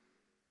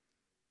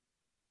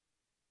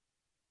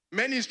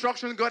 Many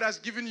instructions God has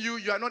given you,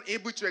 you are not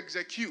able to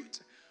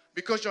execute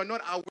because you're not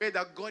aware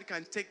that God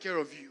can take care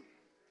of you.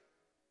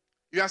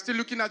 You are still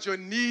looking at your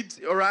needs,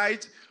 all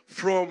right,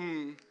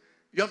 you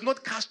have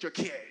not cast your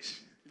cares,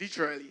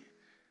 literally.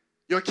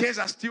 Your cares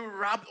are still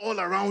wrapped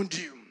all around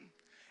you.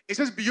 It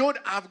says, behold,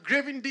 I have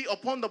graven thee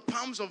upon the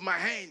palms of my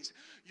hands.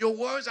 Your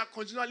words are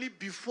continually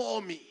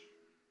before me.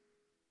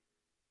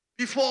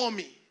 Before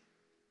me.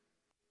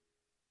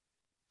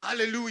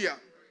 Hallelujah.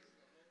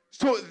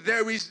 So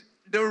there's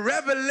a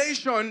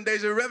revelation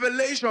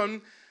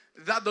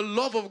that the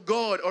love of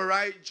God, all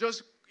right,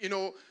 just,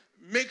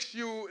 makes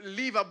you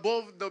live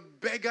above the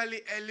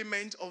beggarly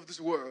element of this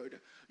world.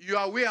 You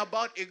are aware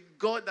about a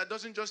God that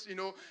doesn't just,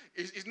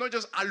 is not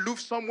just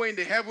aloof somewhere in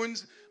the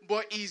heavens,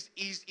 but is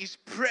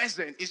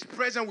present. Is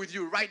present with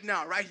you right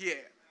now, right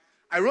here.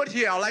 I wrote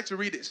here, I'd like to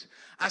read this.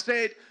 I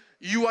said,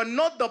 you are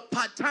not the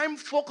part-time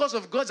focus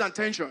of God's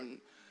attention.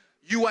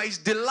 You are his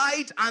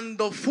delight and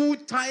the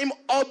full-time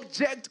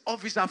object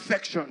of his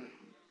affection.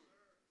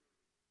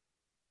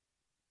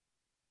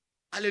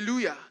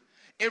 Hallelujah.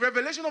 A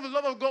revelation of the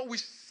love of God will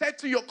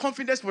settle your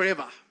confidence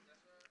forever.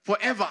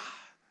 Forever.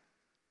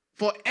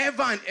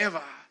 Forever and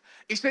ever.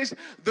 It says,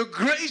 the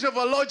grace of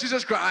our Lord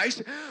Jesus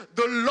Christ,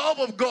 the love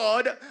of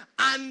God,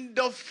 and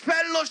the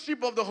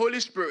fellowship of the Holy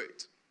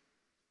Spirit.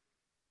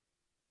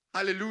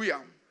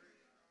 Hallelujah.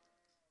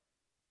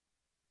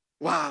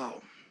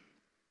 Wow.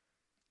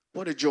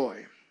 What a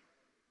joy.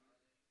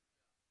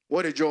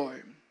 What a joy.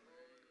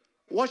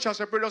 What shall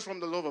separate us from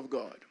the love of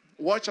God?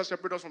 What shall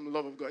separate us from the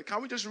love of God?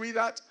 Can we just read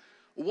that?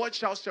 What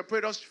shall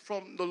separate us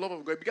from the love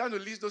of God? It began to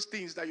list those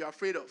things that you're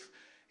afraid of. It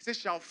says,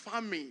 shall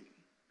famine,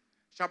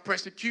 shall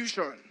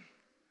persecution.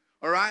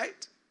 All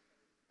right?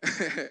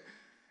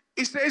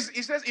 It says,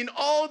 in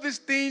all these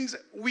things,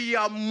 we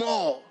are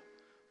more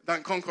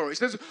than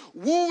conquerors. It says,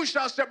 who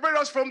shall separate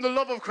us from the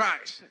love of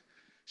Christ?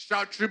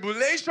 Shall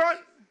tribulation,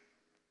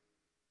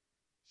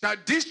 shall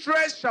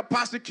distress, shall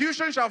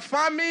persecution, shall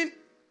famine.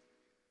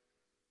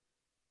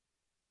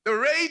 The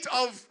rate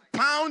of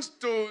pounds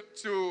to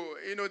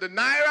the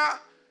naira,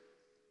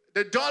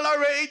 the dollar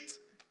rate.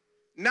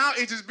 Now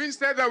it is being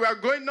said that we are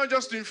going not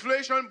just to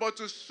inflation, but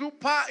to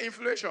super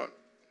inflation.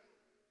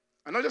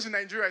 And not just in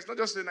Nigeria, it's not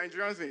just a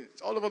Nigerian thing.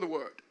 It's all over the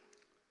world.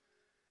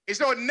 It's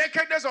not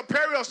nakedness or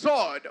peril or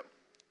sword.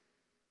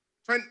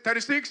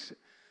 36.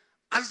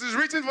 As it is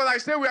written, for thy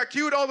sake we are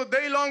killed all the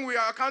day long, we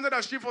are accounted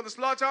as sheep for the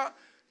slaughter.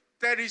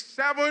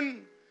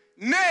 37.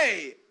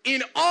 Nay,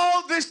 in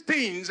all these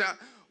things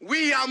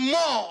we are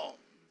more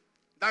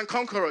than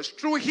conquerors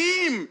through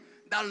him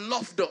that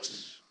loved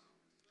us.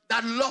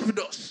 That loved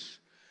us.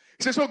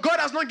 He says, so God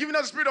has not given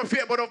us a spirit of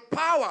fear, but of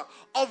power,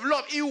 of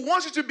love. He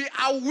wants you to be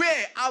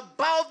aware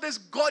about this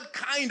God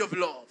kind of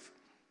love.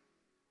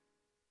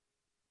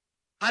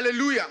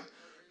 Hallelujah.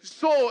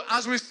 So,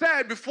 as we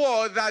said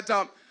before, that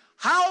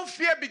how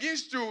fear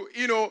begins to,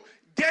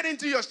 get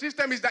into your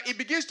system is that it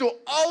begins to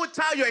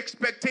alter your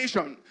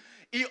expectation.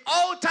 It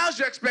alters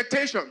your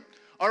expectation.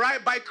 All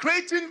right, by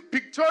creating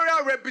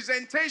pictorial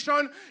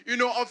representation,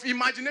 of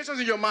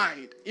imaginations in your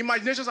mind.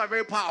 Imaginations are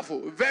very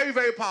powerful, very,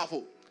 very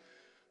powerful.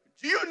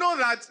 Do you know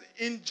that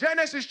in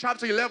Genesis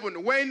chapter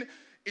 11, when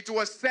it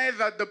was said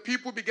that the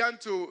people began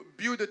to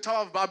build the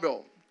Tower of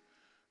Babel,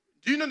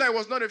 do you know that it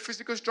was not a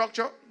physical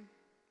structure?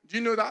 Do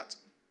you know that?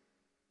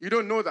 You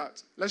don't know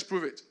that. Let's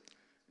prove it.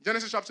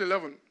 Genesis chapter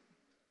 11.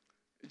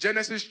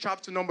 Genesis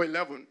chapter number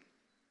 11.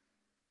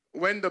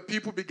 When the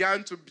people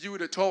began to build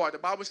the tower, the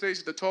Bible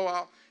says the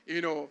tower,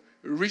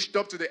 reached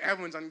up to the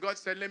heavens, and God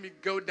said, let me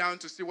go down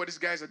to see what these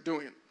guys are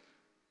doing.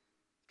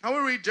 Can we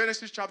read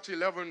Genesis chapter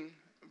 11,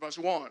 verse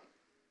 1?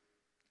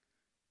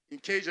 In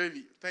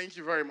KJV. Thank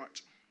you very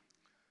much.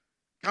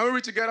 Can we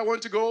read together?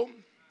 Want to go?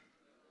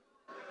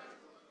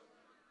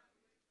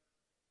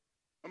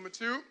 Number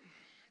 2.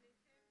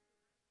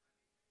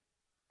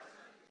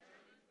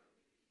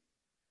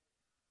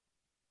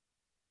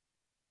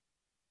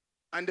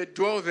 And they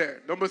dwell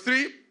there. Number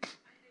 3.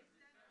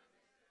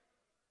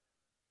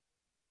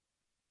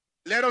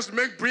 Let us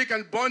make brick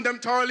and burn them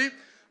thoroughly.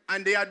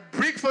 And they had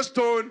brick for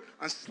stone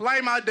and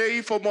slime had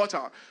they for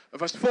mortar.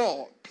 Verse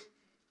 4.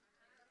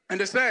 And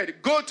they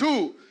said, go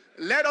to,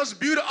 let us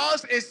build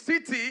us a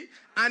city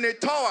and a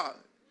tower.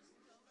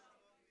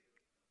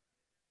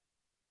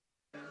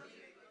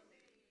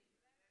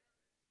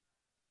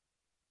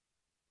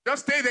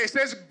 Just stay there. It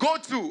says, go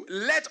to,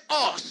 let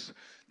us.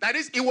 That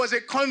is, it was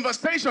a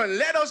conversation.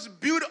 Let us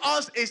build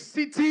us a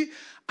city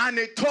and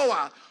a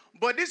tower.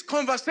 But this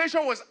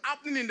conversation was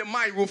happening in the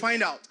mind. We'll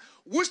find out.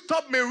 Whose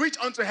top may reach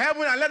unto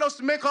heaven, and let us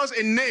make us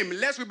a name,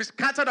 lest we be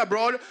scattered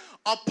abroad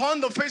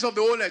upon the face of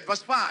the whole earth.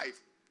 Verse 5.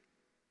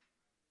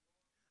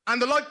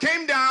 And the Lord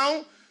came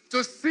down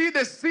to see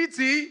the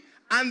city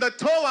and the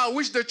tower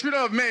which the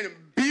children of men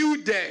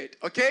builded.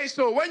 Okay,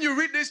 so when you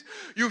read this,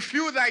 you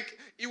feel like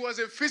it was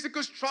a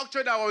physical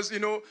structure that was,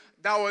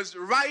 that was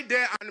right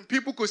there and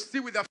people could see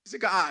with their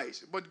physical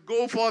eyes. But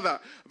go further.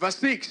 Verse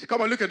 6.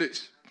 Come on, look at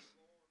this.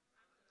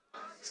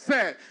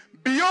 Say,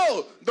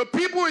 behold, the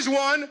people is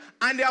one,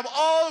 and they have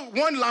all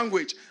one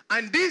language.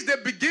 And this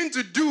they begin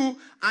to do,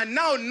 and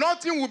now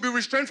nothing will be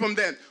restrained from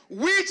them,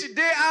 which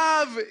they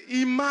have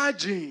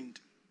imagined.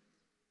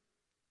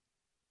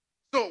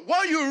 So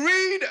what you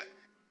read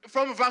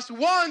from verse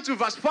 1 to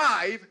verse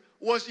 5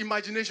 was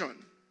imagination.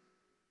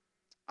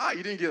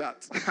 You didn't get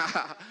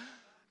that.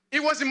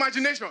 It was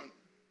imagination.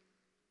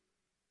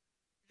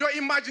 Your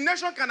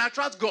imagination can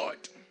attract God.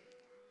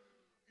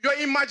 Your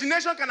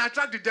imagination can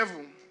attract the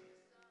devil.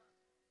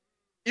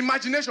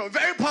 Imagination,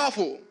 very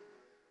powerful.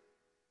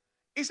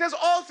 It says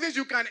all things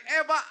you can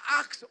ever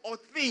ask or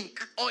think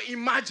or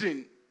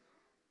imagine.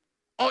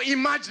 Or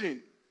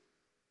imagine.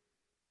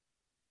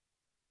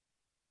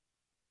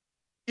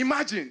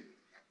 Imagine.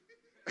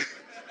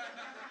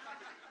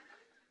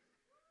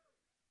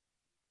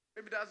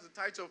 Maybe that's the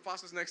title of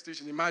Pastor's next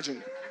teaching.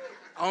 Imagine.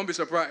 I won't be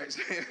surprised.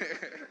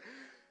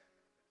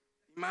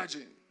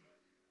 Imagine.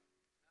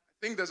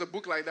 I think there's a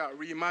book like that,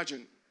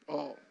 Reimagine,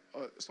 or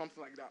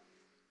something like that.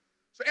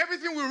 So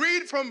everything we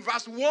read from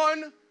verse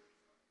 1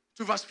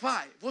 to verse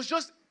 5 was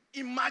just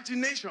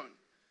imagination.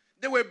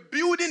 They were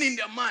building in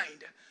their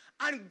mind.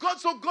 And God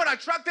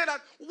attracted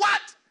that.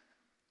 What?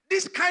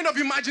 This kind of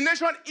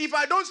imagination, if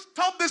I don't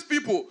stop these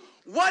people,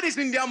 what is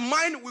in their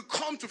mind will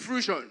come to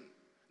fruition.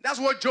 That's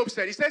what Job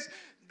said. He says,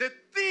 the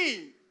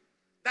thing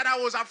that I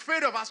was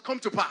afraid of has come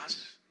to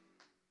pass.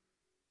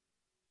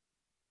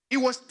 He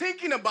was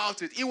thinking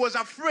about it. He was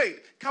afraid.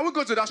 Can we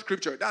go to that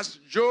scripture? That's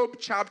Job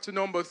chapter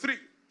number 3.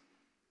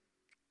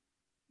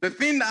 The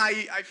thing that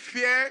I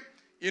fear,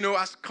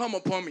 has come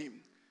upon me.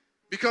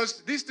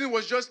 Because this thing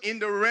was just in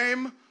the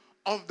realm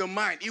of the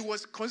mind. It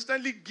was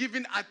constantly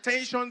giving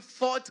attention,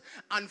 thought,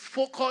 and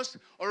focus,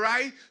 all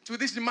right, to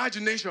this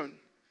imagination.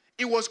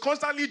 It was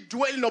constantly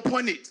dwelling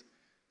upon it.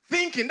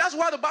 Thinking. That's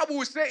why the Bible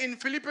will say in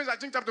Philippians, I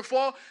think, chapter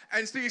 4,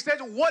 and 6, it says,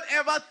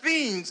 whatever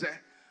things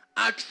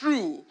are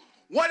true,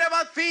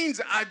 whatever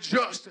things are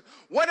just,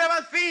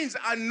 whatever things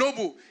are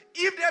noble,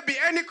 if there be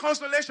any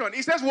consolation,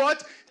 it says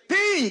what?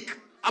 Think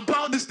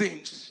about these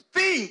things.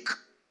 Think.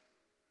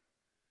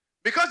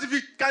 Because if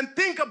you can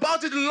think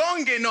about it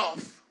long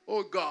enough,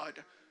 oh God,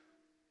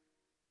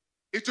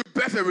 it will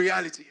birth a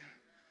reality.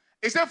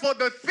 It said, for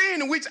the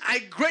thing which I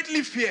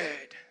greatly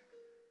feared,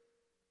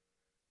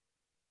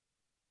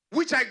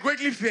 which I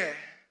greatly fear.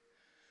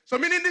 So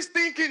meaning this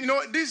thinking,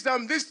 this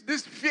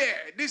fear,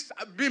 this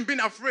being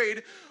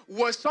afraid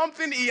was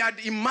something he had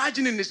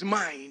imagined in his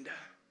mind.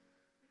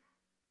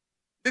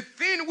 The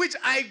thing which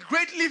I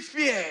greatly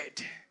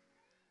feared.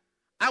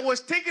 I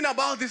was thinking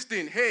about this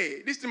thing.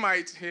 Hey, this thing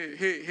might,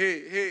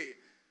 hey.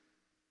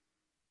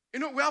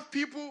 We have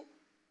people,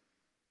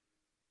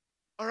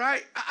 all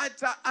right,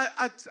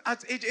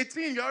 at age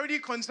 18, you're already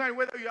concerned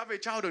whether you have a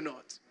child or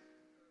not.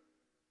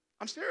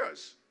 I'm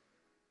serious.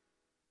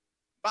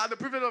 By the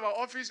privilege of our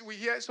office, we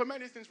hear so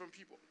many things from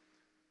people.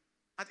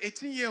 At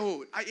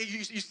 18-year-old,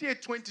 you see a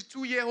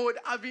 22-year-old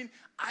having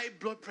high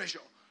blood pressure.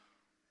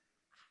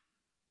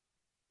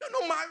 You're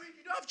not married,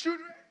 you don't have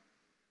children.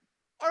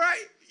 All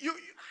right,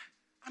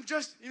 I'm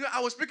just,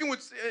 I was speaking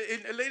with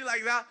a lady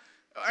like that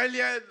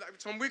earlier, like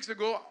some weeks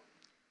ago.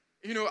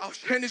 I was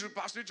sharing this with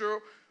Pastor Joe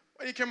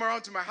when he came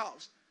around to my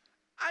house.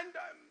 And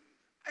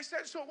I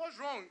said, so what's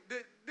wrong?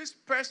 This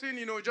person,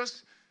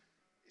 just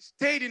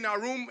stayed in a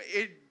room,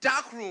 a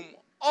dark room,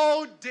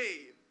 all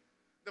day.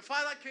 The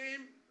father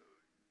came,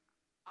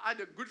 had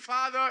a good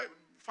father,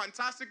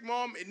 fantastic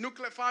mom, a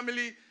nuclear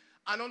family,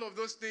 and all of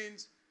those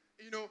things,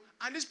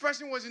 And this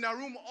person was in a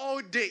room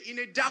all day, in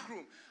a dark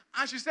room.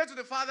 And she said to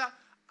the father,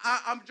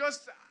 I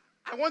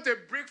want a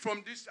break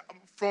from this,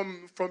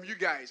 from you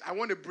guys. I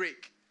want a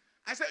break.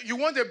 I said, you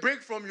want a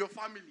break from your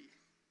family?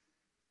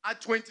 At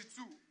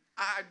 22,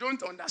 I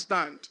don't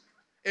understand.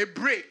 A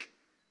break.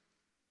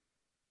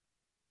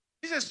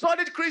 He's a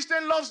solid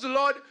Christian, loves the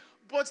Lord,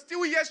 but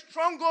still he has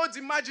strongholds,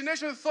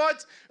 imagination,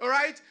 thoughts, all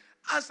right?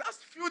 As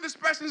fill this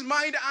person's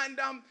mind, and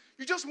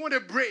you just want a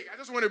break. I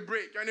just want a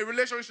break. You're in a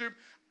relationship.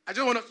 I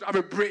just want us to have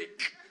a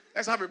break.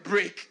 Let's have a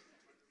break.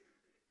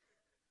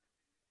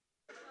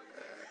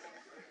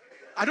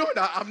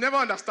 I've never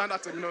understood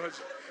that terminology.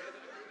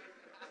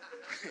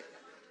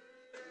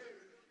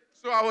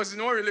 So I was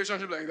in one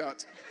relationship like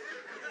that.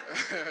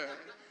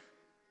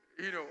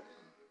 And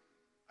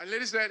the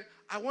lady said,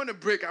 I want a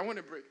break.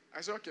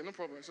 I said, okay, no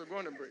problem. So go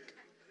on a break.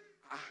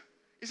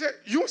 He said,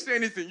 you won't say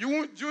anything. You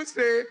won't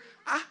say,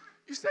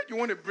 you said you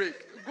want a break.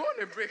 Go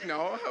on a break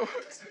now.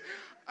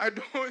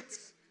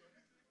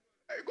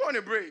 Go on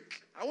a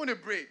break. I want a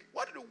break.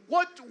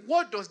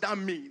 What does that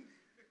mean?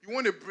 You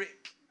want a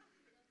break?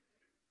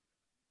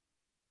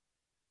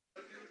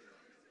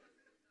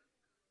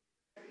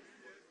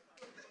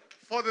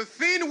 For the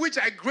thing which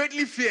I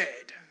greatly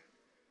feared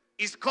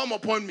is come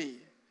upon me.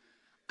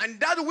 And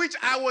that which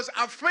I was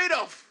afraid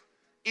of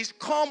is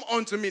come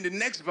unto me. The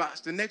next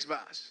verse.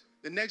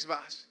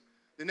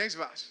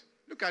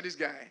 Look at this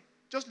guy.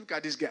 Just look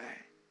at this guy.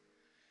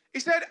 He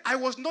said, I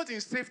was not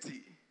in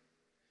safety.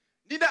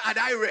 Neither had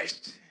I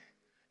rest.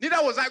 Neither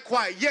was I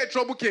quiet. Yet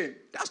trouble came.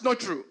 That's not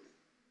true.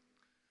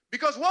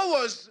 Because what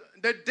was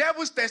the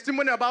devil's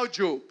testimony about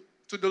Job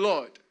to the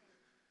Lord?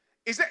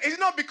 He said, it's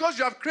not because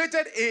you have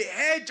created a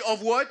hedge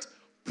of what?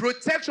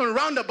 Protection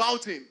round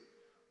about him.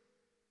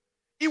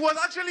 He was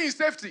actually in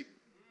safety.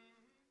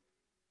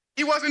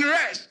 He was in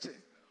rest.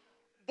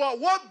 But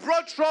what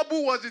brought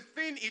trouble was the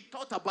thing he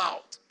thought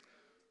about.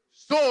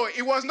 So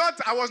it was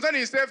not, I was not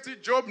in safety.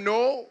 Job,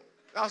 no,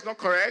 that's not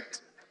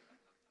correct.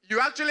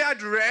 You actually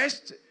had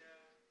rest.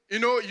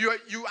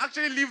 You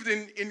actually lived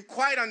in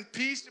quiet and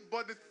peace,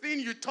 but the thing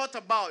you thought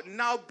about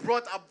now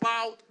brought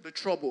about the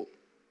trouble.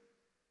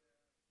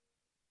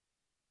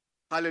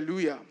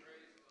 Hallelujah.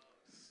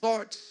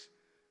 Thoughts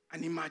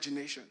and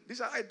imagination.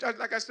 These are,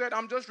 like I said,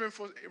 I'm just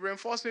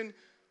reinforcing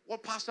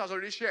what Pastor has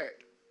already shared.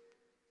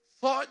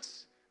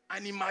 Thoughts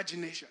and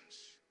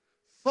imaginations.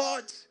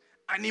 Thoughts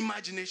and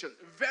imagination.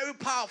 Very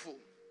powerful.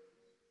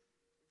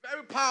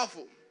 Very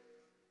powerful.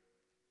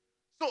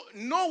 So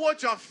know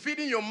what you are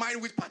feeding your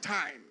mind with per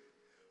time.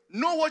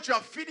 Know what you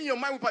are feeding your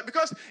mind with,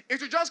 because it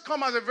will just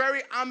come as a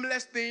very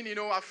harmless thing,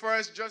 at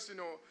first,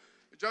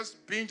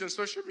 just binge on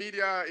social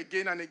media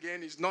again and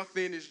again is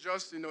nothing. It's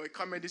just, a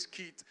comedy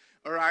skit,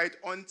 all right,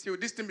 until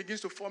this thing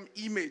begins to form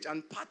image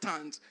and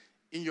patterns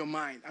in your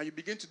mind. And you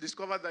begin to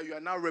discover that you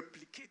are now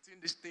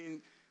replicating this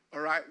thing,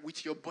 all right,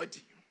 with your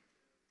body.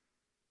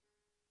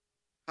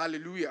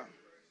 Hallelujah.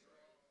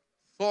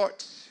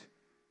 Thoughts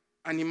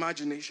and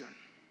imagination.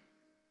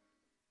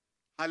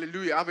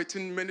 Hallelujah. I have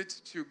 18 minutes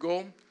to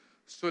go,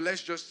 so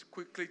let's just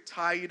quickly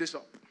tie this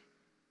up.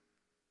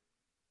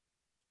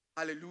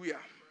 Hallelujah.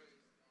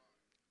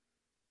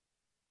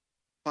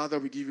 Father,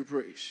 we give you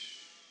praise.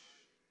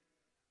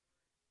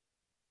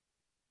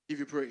 Give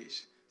you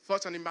praise.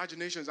 Thoughts and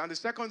imaginations. And the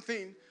second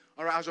thing,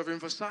 all right, as I've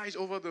emphasized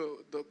over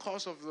the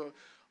course of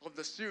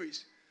the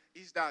series,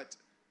 is that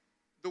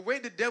the way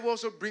the devil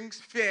also brings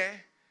fear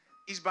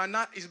is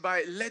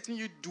by letting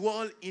you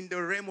dwell in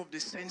the realm of the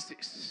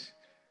senses.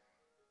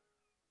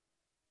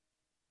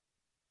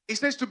 It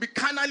says to be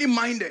carnally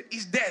minded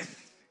is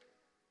death.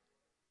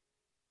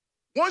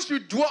 Once you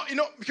dwell,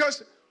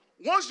 because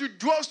once you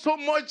dwell so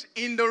much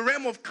in the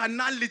realm of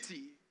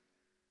carnality,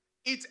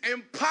 it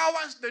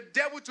empowers the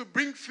devil to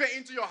bring fear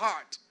into your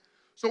heart.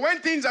 So when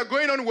things are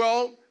going on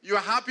well, you're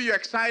happy, you're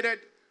excited.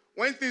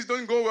 When things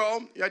don't go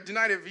well, you're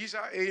denied a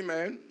visa.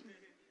 Amen.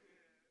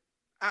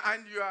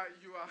 And you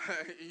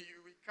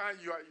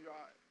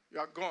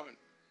are gone.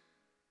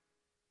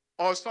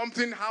 Or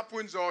something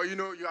happens, or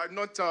you are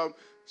not.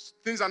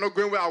 Things are not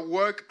going well at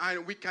work,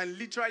 and we can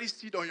literally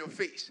see it on your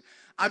face.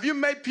 Have you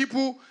met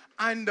people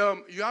and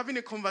you're having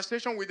a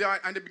conversation with them,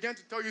 and they begin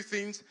to tell you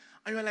things,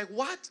 and you're like,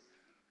 "What?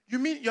 You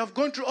mean you have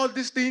gone through all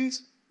these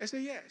things?" They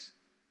say, "Yes."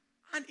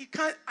 And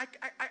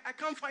I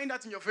can't find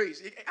that in your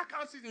face. I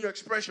can't see it in your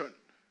expression.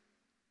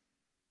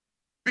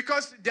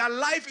 Because their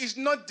life is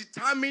not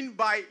determined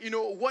by,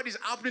 what is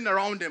happening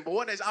around them, but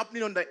what is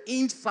happening on the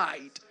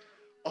inside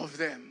of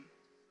them.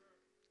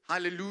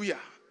 Hallelujah.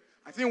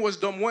 I think it was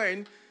Dom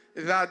Wayne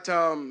that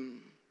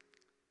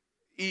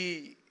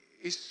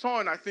his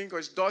son, I think, or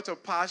his daughter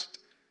passed,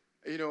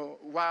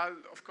 while,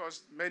 of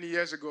course, many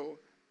years ago,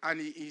 and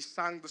he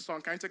sang the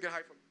song. Can you take it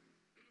high for me?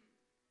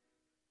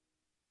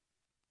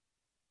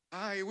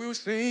 I will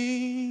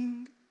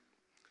sing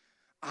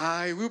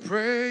I will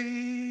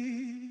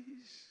praise,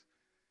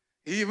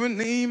 even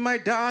in my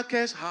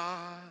darkest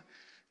heart,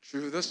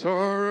 through the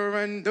sorrow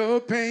and the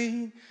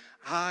pain,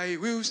 I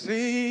will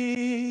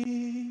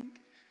sing,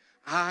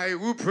 I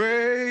will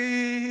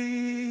praise,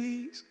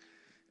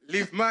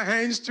 lift my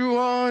hands to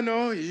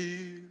honor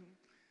you,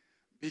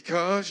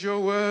 because your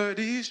word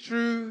is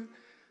true,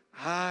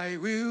 I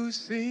will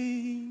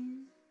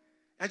sing.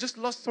 I just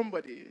lost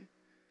somebody.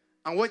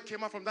 And what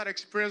came out from that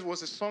experience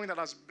was a song that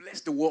has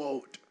blessed the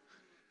world.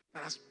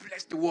 That has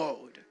blessed the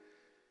world.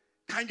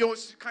 Can your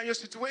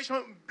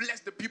situation bless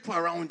the people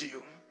around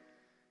you?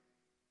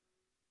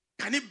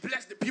 Can it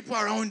bless the people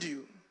around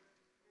you?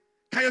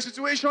 Can your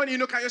situation,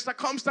 can your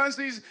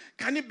circumstances,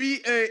 can it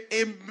be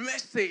a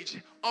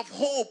message of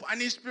hope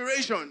and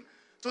inspiration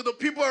to the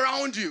people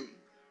around you?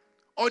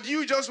 Or do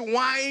you just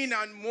whine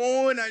and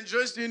moan and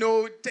just,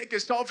 take a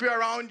selfie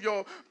around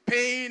your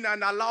pain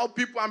and allow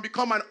people and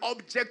become an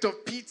object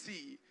of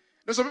pity?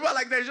 Some people are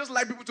like that. You just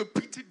like people to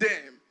pity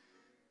them.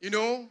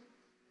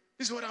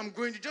 This is what I'm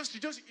going to.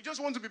 You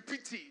just want to be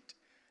pitied.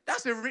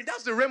 That's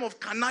the realm of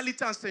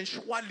carnality and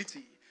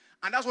sensuality.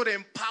 And that's what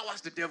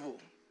empowers the devil.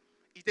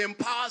 It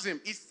empowers him.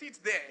 It sits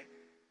there.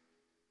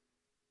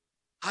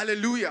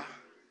 Hallelujah.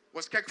 It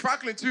was Kirk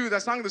Franklin too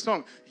that sang the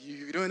song.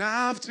 You don't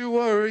have to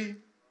worry.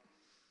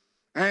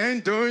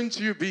 And don't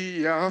you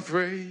be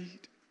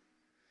afraid.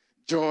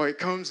 Joy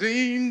comes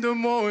in the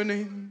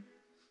morning.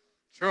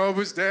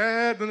 Trouble's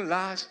there and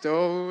last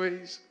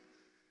always.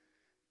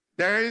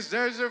 There's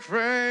a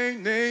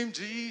friend named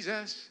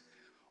Jesus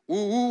who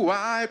will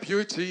wipe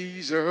your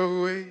tears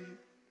away.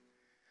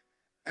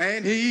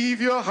 And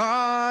if your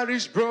heart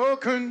is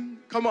broken,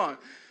 come on,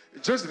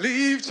 just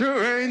lift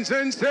your hands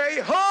and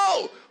say,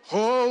 oh,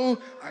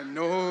 I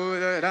know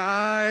that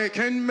I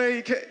can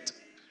make it.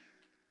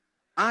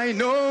 I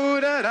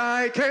know that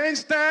I can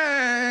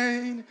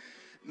stand,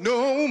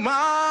 no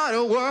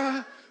matter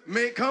what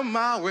may come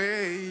my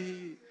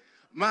way.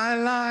 My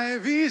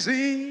life is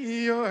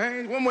in your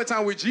hands. One more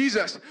time with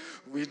Jesus.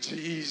 With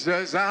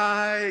Jesus,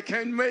 I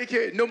can make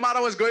it, no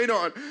matter what's going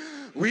on.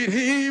 With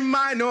him,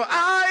 I know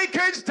I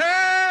can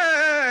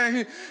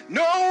stand,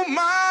 no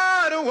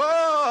matter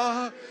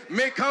what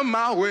may come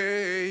my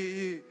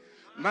way.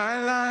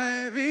 My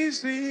life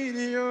is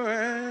in your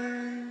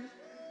hands.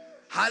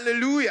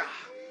 Hallelujah.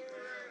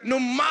 No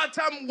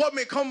matter what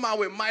may come my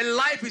way, my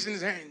life is in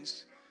his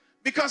hands.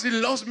 Because he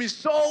loves me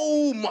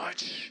so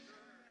much.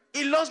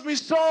 He loves me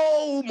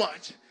so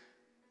much.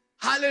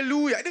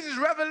 Hallelujah. This is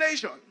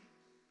revelation.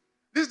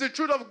 This is the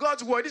truth of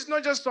God's word. This is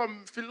not just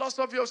some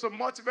philosophy or some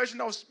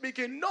motivational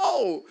speaking.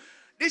 No.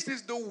 This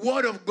is the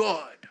word of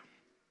God.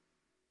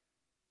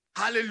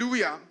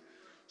 Hallelujah.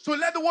 So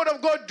let the word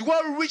of God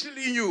dwell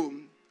richly in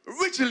you.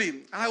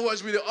 Richly. I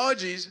was with the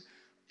orgies.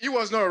 He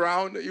was not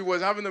around. He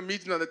was having a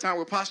meeting at the time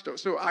with Pastor.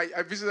 So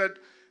I visited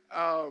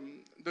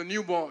the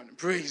newborn.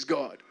 Praise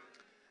God.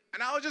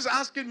 And I was just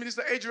asking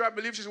Minister Adria, I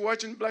believe she's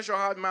watching. Bless your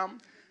heart, ma'am.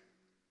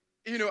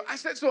 I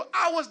said, so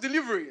how was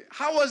delivery?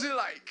 How was it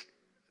like?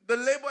 The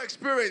labor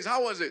experience,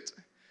 how was it?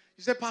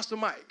 He said, Pastor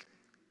Mike,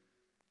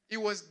 it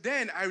was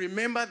then I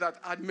remember that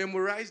I'd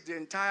memorized the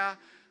entire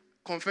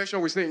confession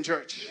we say in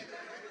church.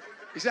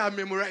 He said, I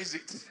memorized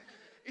it.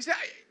 He said,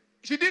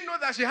 she didn't know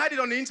that she had it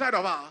on the inside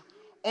of her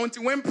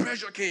until when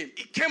pressure came.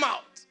 It came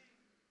out.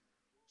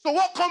 So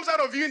what comes out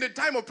of you in the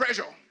time of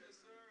pressure?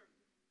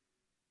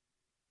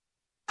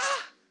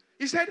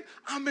 He said,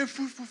 I'm a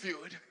food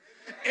fulfilled.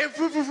 A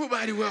food fulfilled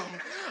by the will.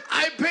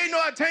 I pay no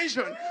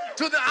attention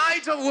to the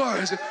height of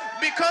words,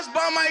 because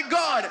by my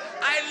God,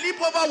 I leap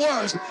over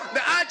words.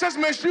 The archers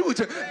may shoot,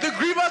 the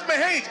grievers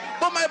may hate,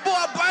 but my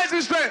bow abides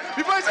in strength.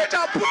 Before I say,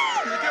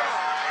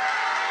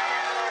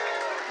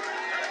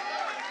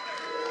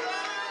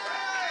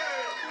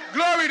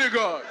 glory to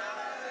God.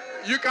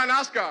 You can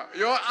ask her.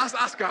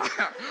 Ask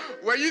her.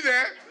 Were you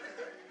there?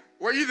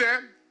 Were you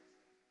there?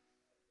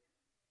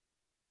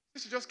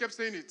 She just kept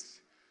saying it.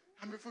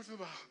 I'm a fruitful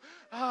bar.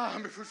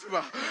 I'm a fruitful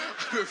bar.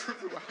 I'm a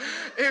fruitful bar.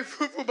 A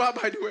fruitful bar,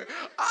 by the way.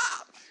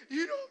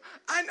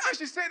 And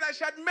she said that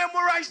she had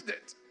memorized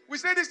it. We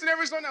say this in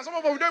every Sunday, and some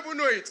of us, we don't even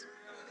know it.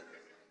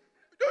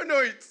 We don't know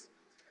it.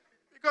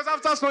 Because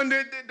after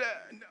Sunday,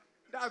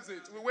 that's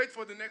it. We wait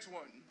for the next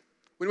one.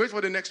 We wait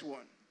for the next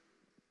one.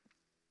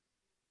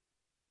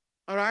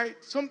 All right?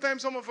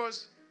 Sometimes some of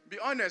us, be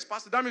honest,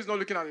 Pastor Dami is not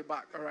looking at the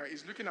back. All right?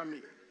 He's looking at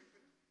me.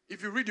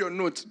 If you read your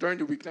notes during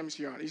the week, let me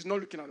see your hand. He's not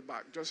looking at the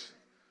back. Just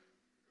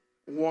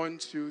 1,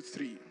 2,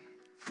 3,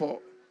 4.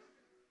 All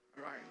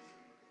right.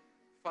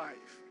 5.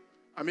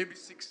 And maybe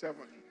 6, 7.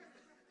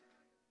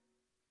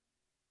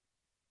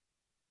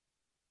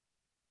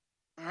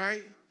 All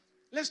right?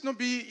 Let's not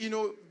be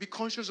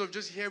conscious of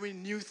just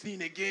hearing new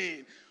thing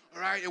again.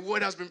 All right? A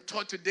word has been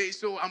taught today,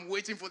 so I'm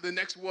waiting for the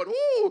next word.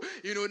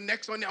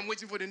 Next Sunday, I'm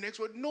waiting for the next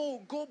word.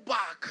 No, go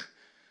back.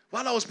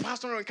 While I was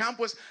pastoring on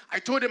campus, I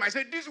told them, I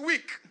said, this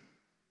week,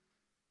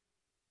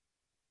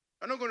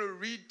 I'm not going to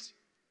read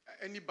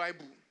any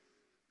Bible.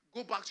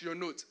 Go back to your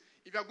notes.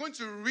 If you're going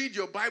to read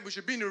your Bible, it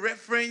should be in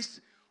reference,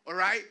 all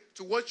right,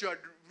 to what you are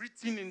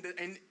written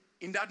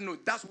in that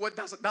note.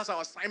 That's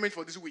our assignment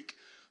for this week.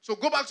 So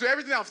go back to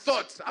everything I've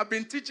taught. I've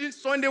been teaching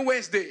Sunday,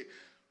 Wednesday.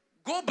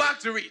 Go back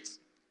to it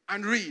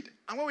and read.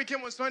 And when we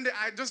came on Sunday,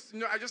 I just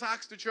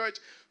asked the church,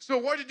 so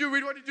what did you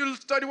read? What did you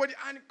study?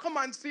 And come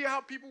and see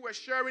how people were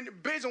sharing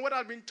based on what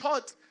had been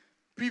taught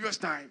previous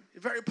time.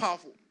 Very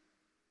powerful.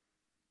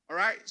 All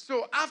right?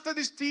 So after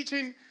this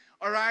teaching,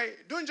 all right,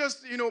 don't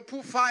just,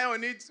 put fire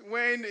on it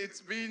when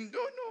it's been,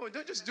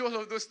 don't just do all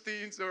of those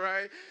things, all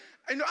right?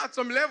 At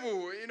some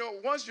level,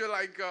 once you're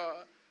like,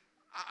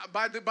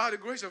 by the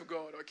grace of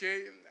God,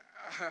 okay?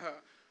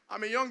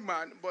 I'm a young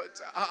man,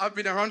 but I've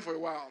been around for a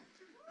while,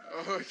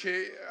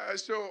 okay?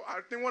 So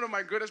I think one of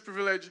my greatest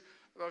privilege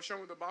that I've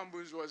shown with the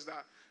Bamboos was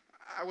that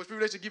I was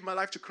privileged to give my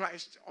life to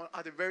Christ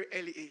at a very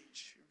early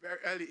age,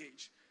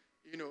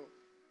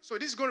 So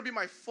this is going to be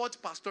my fourth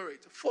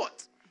pastorate.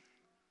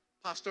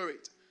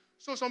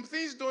 So some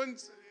things don't...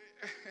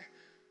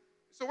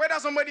 So whether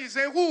somebody is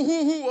saying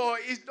who, or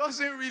it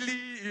doesn't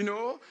really,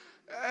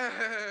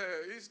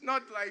 it's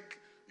not like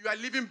you are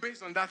living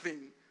based on that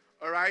thing,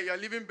 all right? You are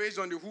living based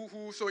on the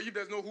who. So if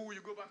there's no who,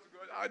 you go back to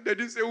God. They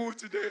didn't say who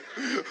today.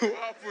 What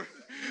happened?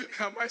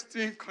 Am I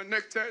still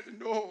connected?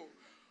 No.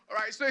 All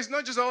right, so it's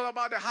not just all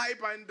about the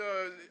hype and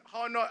the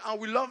honor, and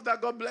we love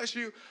that. God bless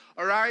you,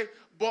 all right?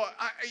 But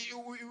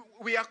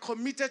we are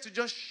committed to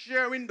just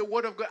sharing the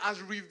word of God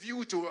as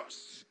revealed to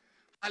us.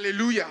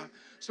 Hallelujah.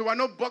 So we're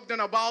not bogged down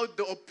about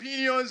the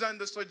opinions and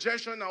the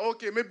suggestion.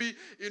 Okay, maybe,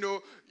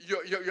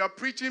 you're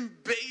preaching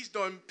based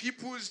on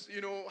people's,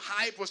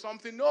 hype or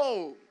something.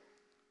 No.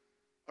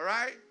 All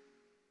right?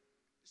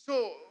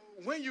 So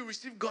when you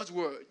receive God's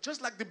word,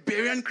 just like the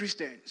Berean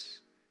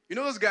Christians,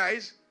 those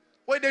guys,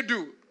 what did they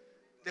do?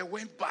 They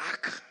went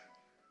back.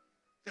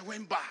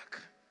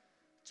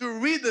 To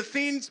read the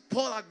things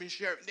Paul had been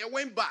sharing. They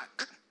went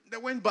back.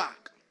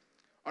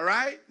 All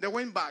right? They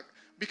went back.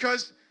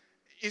 Because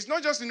it's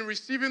not just in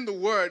receiving the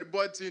word,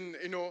 but in,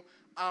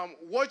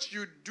 what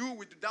you do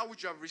with that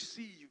which you have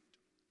received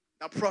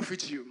that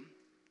profits you.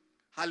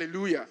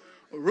 Hallelujah.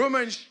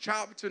 Romans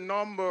chapter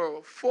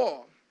number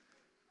 4.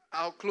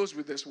 I'll close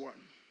with this one.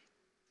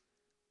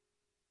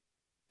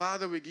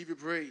 Father, we give you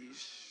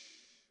praise.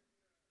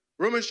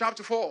 Romans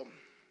chapter 4.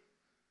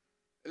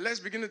 Let's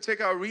begin to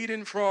take our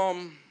reading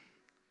from...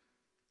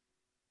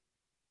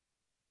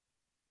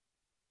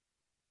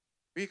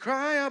 We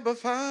cry, Abba,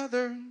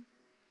 Father,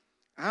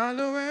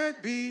 hallowed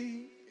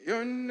be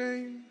your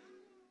name.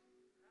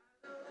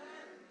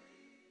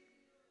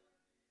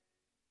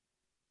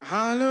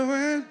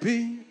 Hallowed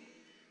be.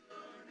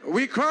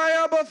 We cry,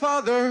 Abba,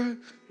 Father.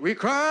 We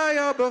cry,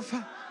 Abba,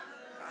 Father.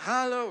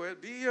 Hallowed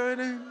be your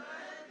name.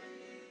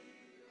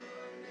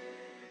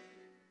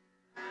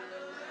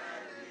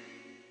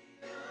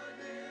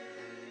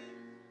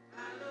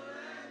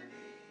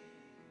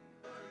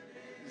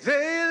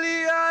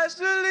 Daily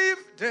as I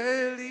live,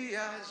 daily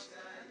as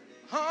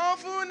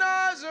often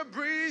as I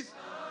breathe,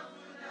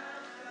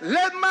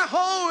 let my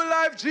whole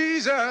life,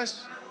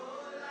 Jesus,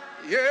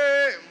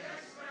 yeah.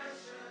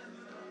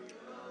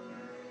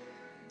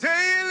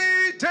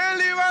 Daily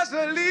as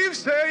I live,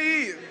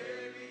 say,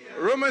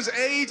 Romans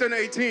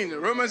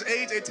 8:18. Romans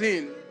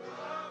 8:18.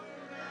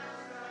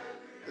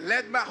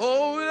 Let my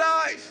whole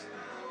life.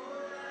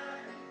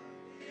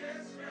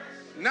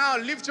 Now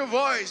lift your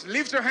voice,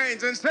 lift your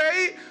hands and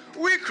say,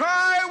 we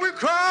cry, we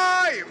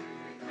cry.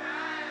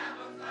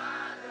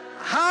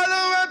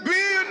 Hallowed be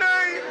your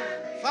name.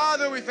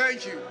 Father, we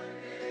thank you.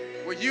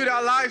 We yield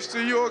our lives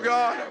to you, O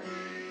God.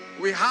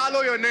 We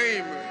hallow your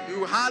name.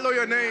 You hallow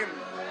your name.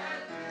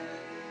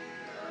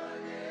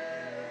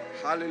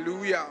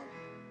 Hallelujah.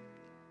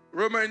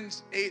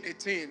 Romans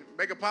 8:18.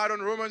 Beg your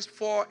pardon, Romans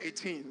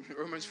 4:18.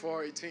 Romans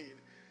 4:18.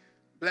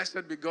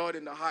 Blessed be God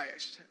in the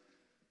highest.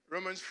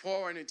 Romans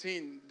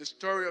 4:18, the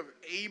story of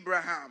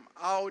Abraham,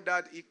 how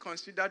that he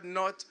considered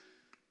not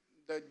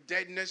the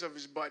deadness of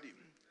his body,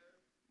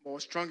 but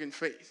was strong in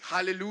faith.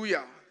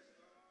 Hallelujah.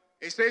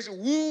 It says,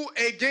 who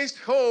against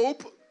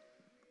hope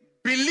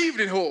believed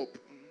in hope,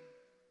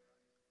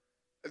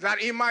 that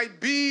he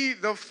might be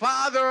the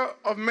father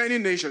of many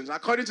nations,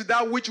 according to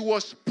that which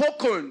was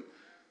spoken,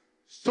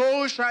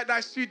 so shall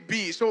thy seed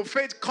be. So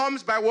faith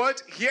comes by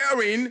what?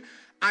 Hearing,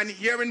 and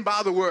hearing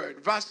by the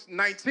word. Verse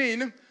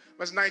 19,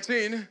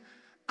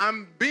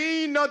 and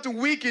being not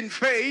weak in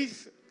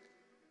faith,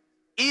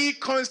 he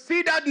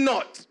considered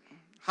not.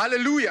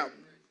 Hallelujah.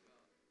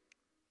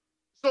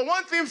 So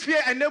one thing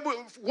fear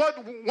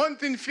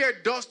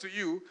does to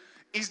you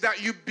is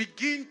that you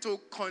begin to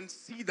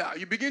consider,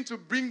 you begin to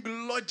bring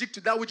logic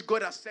to that which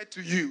God has said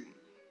to you.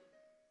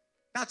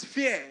 That's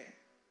fear.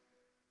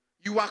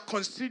 You are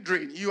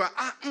considering, you are,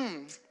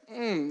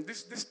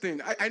 this thing.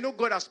 I know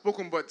God has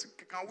spoken, but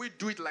can we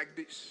do it like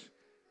this?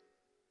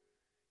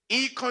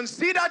 He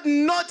considered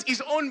not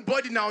his own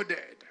body now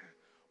dead.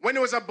 When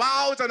he was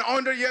about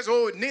 100 years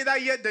old, neither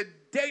yet the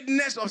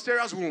deadness of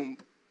Sarah's womb.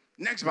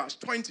 Next verse,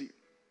 20.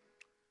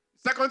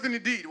 Second thing he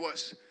did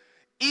was,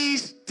 he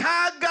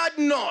staggered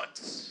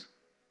not.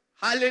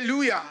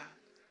 Hallelujah.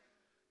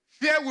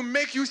 Fear will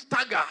make you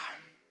stagger.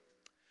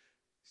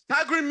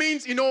 Staggering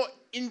means,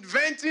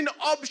 inventing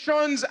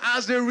options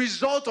as a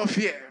result of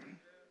fear.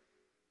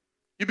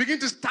 You begin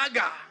to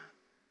stagger.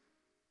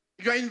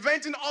 You are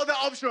inventing other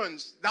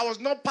options that was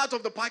not part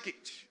of the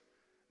package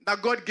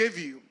that God gave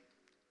you.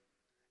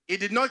 He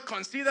did not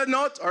consider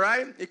not, all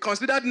right? He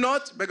considered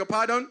not, beg your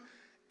pardon.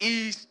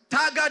 He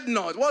staggered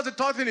not. What was the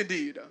third thing he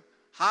did?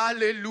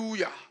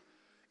 Hallelujah.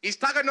 He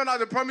staggered not at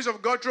the promise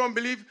of God through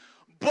unbelief,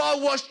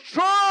 but was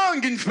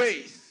strong in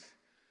faith,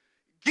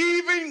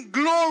 giving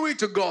glory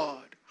to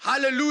God.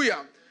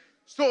 Hallelujah.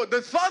 So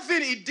the third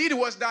thing he did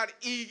was that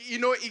he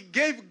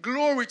gave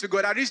glory to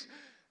God. That is,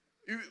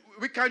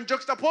 we can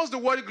juxtapose the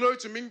word glory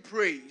to mean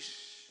praise.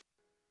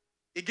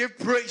 He gave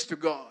praise to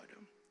God.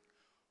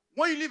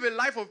 When you live a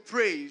life of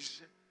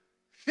praise,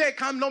 fear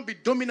cannot be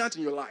dominant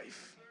in your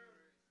life.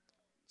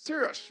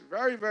 Serious.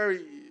 Very,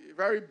 very,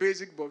 very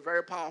basic, but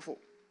very powerful.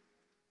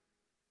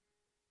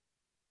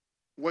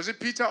 Was it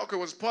Peter? Okay, it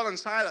was Paul and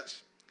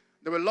Silas.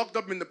 They were locked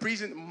up in the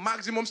prison,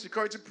 maximum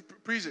security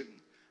prison.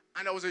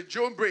 And there was a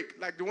jailbreak,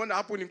 like the one that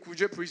happened in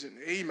Kuje prison.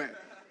 Amen.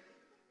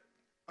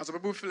 And some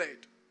people fled.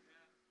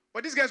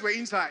 But these guys were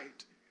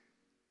inside.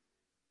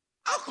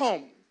 How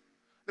come?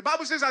 The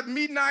Bible says at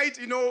midnight,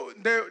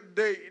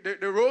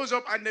 they rose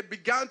up and they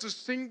began to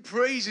sing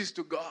praises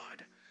to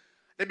God.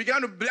 They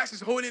began to bless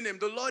his holy name.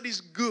 The Lord is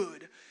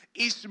good.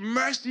 His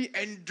mercy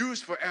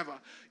endures forever.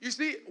 You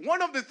see,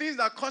 one of the things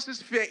that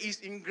causes fear is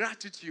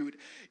ingratitude.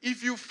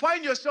 If you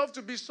find yourself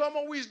to be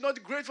someone who is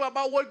not grateful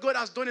about what God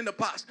has done in the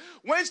past,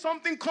 when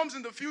something comes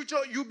in the future,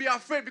 you'll be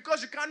afraid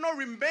because you cannot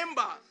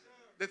remember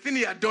the thing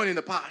he had done in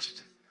the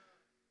past.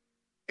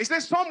 It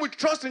says some will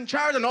trust in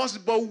chariots and horses,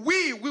 but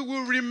we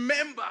will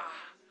remember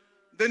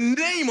the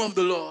name of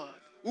the Lord.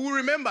 We will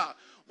remember.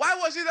 Why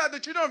was it that the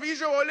children of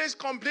Israel were always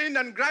complaining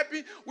and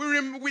griping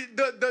with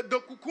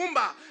the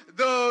cucumber,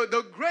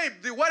 the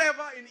grape, the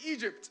whatever in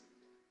Egypt?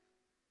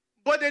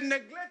 But they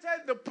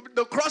neglected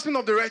the crossing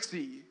of the Red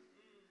Sea.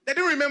 They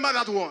didn't remember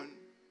that one.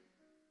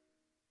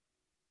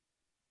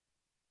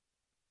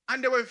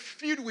 And they were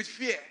filled with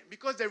fear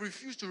because they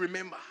refused to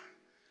remember.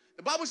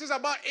 The Bible says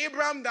about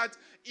Abraham that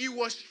he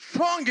was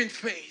strong in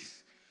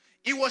faith.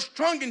 He was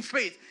strong in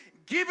faith,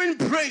 giving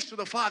praise to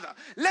the Father.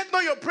 Let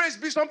not your praise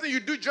be something you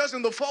do just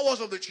in the four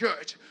walls of the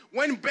church.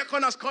 When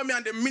beckoners come in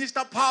and they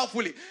minister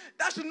powerfully.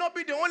 That should not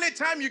be the only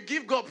time you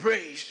give God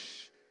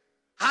praise.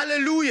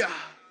 Hallelujah.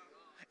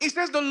 It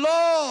says the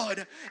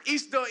Lord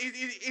is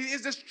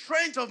the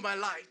strength of my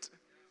light.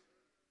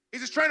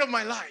 It's the strength of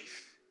my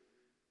life.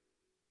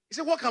 He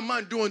said, what can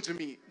man do unto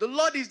me? The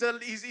Lord is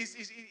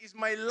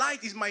my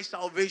light, is my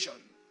salvation.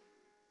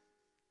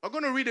 We're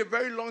going to read a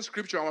very long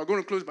scripture and we're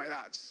going to close by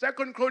that.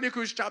 2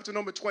 Chronicles chapter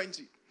number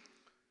 20.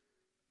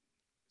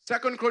 2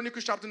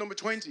 Chronicles chapter number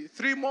 20.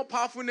 3 more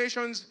powerful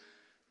nations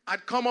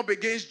had come up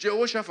against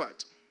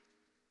Jehoshaphat.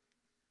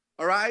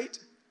 All right?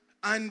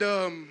 And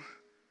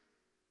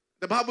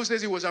the Bible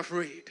says he was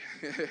afraid.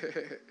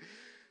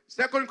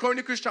 2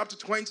 Chronicles chapter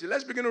 20.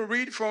 Let's begin to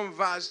read from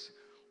verse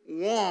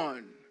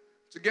 1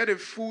 to get a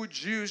full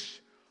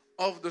juice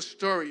of the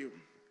story.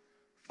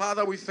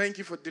 Father, we thank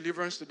you for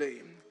deliverance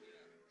today.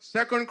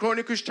 2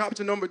 Chronicles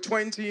chapter number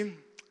 20.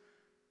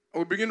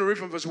 We'll begin to read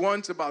from verse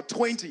 1 to about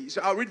 20.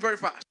 So I'll read very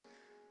fast.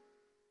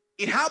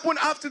 It happened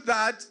after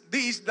that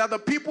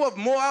the people of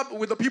Moab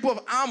with the people of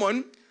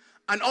Ammon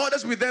and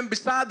others with them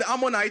beside the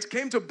Ammonites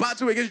came to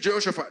battle against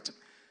Jehoshaphat.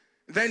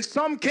 Then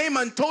some came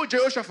and told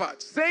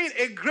Jehoshaphat, saying,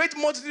 a great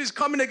multitude is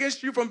coming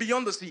against you from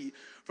beyond the sea,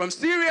 from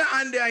Syria,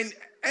 and they are in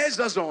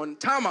Ezazon,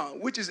 Tamar,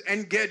 which is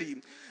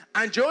En-Gedi.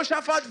 And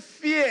Jehoshaphat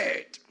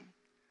feared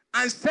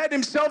and set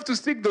himself to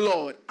seek the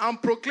Lord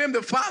and proclaim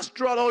the fast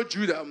throughout all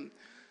Judah.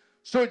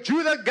 So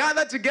Judah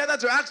gathered together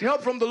to ask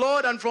help from the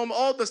Lord, and from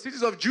all the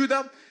cities of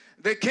Judah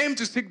they came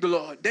to seek the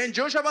Lord. Then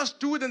Jehoshaphat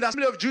stood in the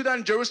assembly of Judah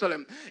and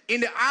Jerusalem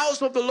in the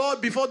house of the Lord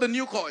before the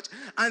new court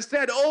and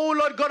said, O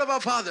Lord God of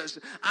our fathers,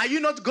 are you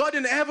not God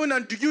in heaven,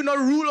 and do you not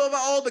rule over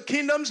all the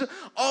kingdoms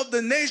of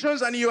the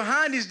nations? And in your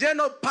hand is there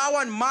not power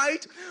and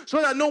might, so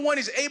that no one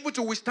is able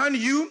to withstand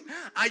you?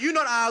 Are you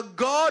not our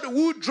God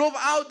who drove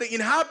out the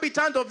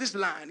inhabitant of this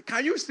land?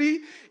 Can you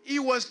see? He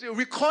was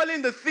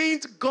recalling the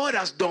things God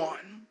has done.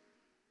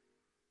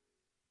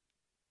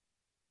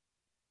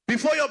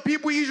 Before your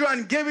people Israel,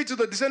 and gave it to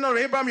the descendant of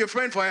Abraham, your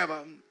friend,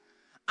 forever.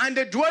 And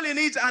they dwell in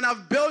it and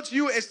have built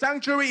you a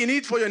sanctuary in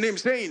it for your name,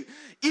 saying,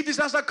 if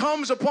disaster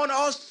comes upon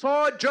us,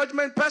 sword,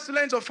 judgment,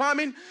 pestilence, or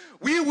famine,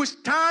 we will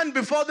stand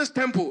before this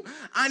temple,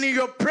 and in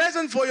your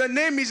presence, for your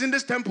name is in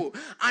this temple,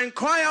 and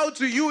cry out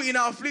to you in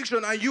our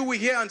affliction, and you will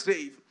hear and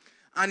save.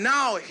 And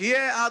now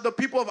here are the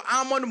people of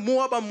Ammon,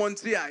 Moab, and Mount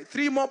Seir,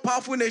 3 more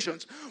powerful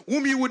nations,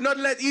 whom you would not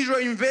let Israel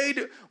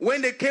invade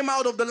when they came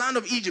out of the land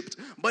of Egypt,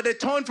 but they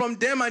turned from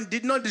them and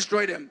did not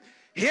destroy them.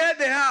 Here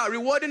they are,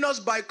 rewarding us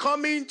by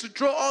coming to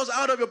throw us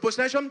out of your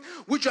possession,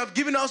 which you have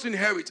given us to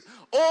inherit.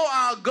 O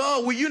our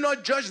God, will you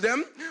not judge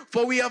them?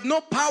 For we have no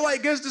power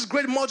against this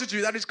great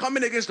multitude that is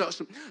coming against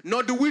us,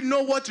 nor do we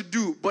know what to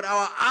do, but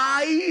our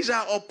eyes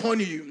are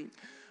upon you.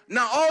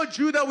 Now all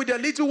Judah with their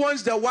little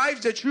ones, their wives,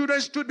 their children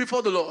stood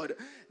before the Lord.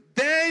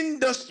 Then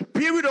the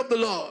Spirit of the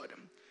Lord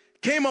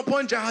came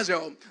upon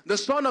Jahaziel, the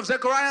son of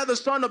Zechariah, the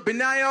son of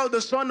Benaiah,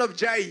 the son of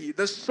Jai,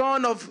 the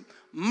son of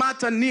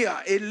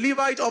Mattaniah, a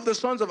Levite of the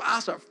sons of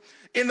Asaph,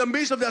 in the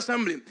midst of the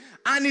assembly.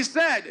 And he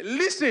said,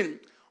 listen,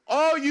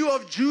 all you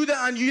of Judah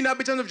and you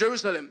inhabitants of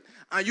Jerusalem,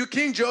 and you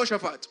King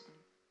Jehoshaphat,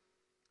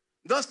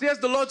 thus says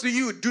the Lord to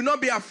you, do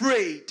not be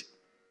afraid.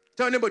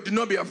 Tell your neighbor, do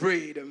not be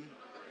afraid.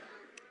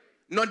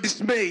 Not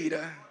dismayed.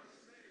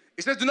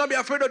 He says, do not be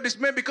afraid or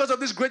dismayed because of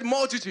this great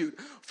multitude.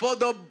 For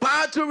the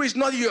battle is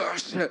not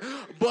yours,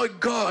 but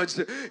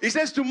God's. He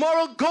says,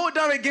 tomorrow go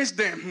down against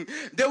them.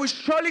 They will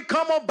surely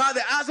come up by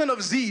the Azan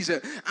of Ziz,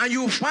 and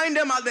you will find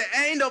them at the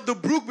end of the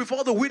brook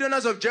before the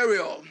wilderness of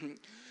Jericho.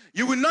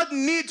 You will not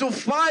need to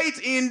fight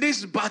in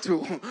this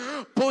battle.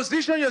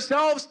 Position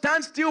yourself,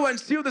 stand still and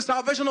see the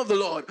salvation of the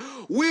Lord,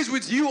 who is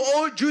with you,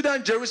 O Judah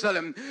and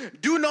Jerusalem.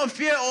 Do not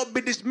fear or be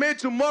dismayed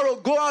tomorrow.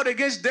 Go out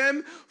against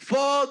them,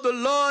 for the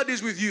Lord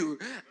is with you.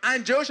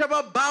 And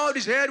Jehoshaphat bowed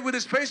his head with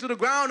his face to the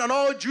ground, and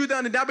all Judah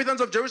and the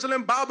inhabitants of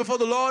Jerusalem bowed before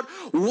the Lord,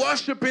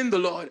 worshiping the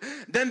Lord.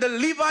 Then the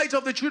Levites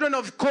of the children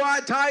of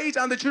Kohathite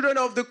and the children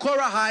of the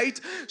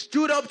Korahite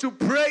stood up to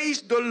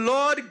praise the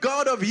Lord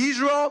God of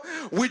Israel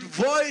with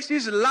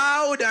voices loud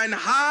and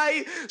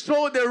high.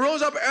 So they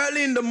rose up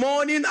early in the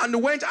morning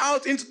and went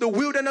out into the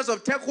wilderness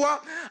of Tekoa.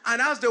 And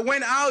as they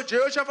went out,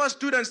 Jehoshaphat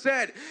stood and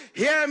said,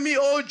 hear me,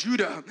 O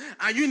Judah,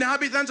 and you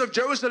inhabitants of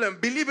Jerusalem.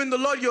 Believe in the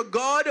Lord your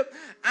God,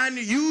 and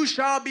you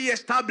shall be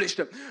established.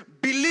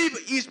 Believe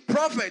his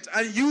prophets,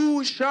 and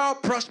you shall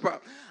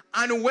prosper.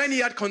 And when he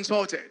had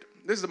consulted,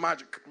 this is the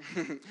magic,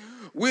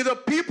 with the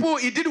people,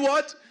 he did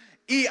what?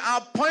 He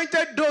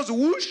appointed those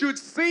who should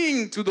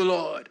sing to the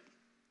Lord,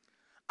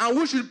 and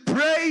who should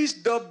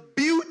praise the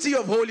beauty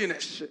of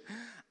holiness,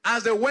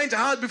 as they went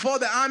out before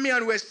the army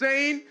and were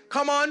saying,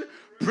 come on,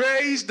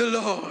 praise the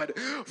Lord,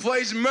 for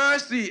his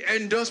mercy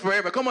endures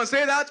forever. Come on,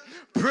 say that.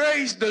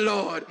 Praise the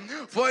Lord,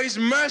 for his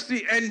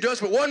mercy endures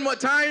forever. One more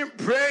time,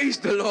 praise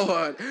the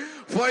Lord,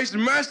 for his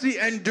mercy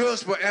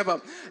endures forever.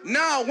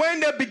 Now, when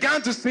they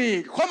began to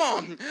sing, come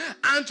on,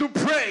 and to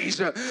praise,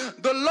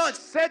 the Lord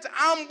set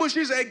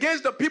ambushes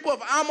against the people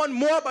of Ammon,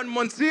 Moab, and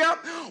Mount-Seir,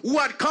 who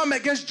had come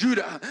against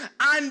Judah,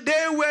 and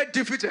they were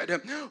defeated.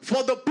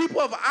 For the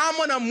people of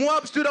Ammon and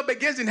Moab stood up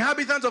against the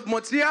inhabitants of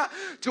Mount-Seir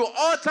to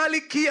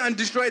utterly kill and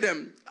destroy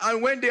them.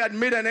 And when they had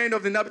made an end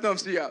of the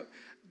inhabitants of Seir,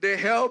 they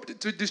helped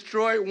to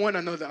destroy one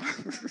another.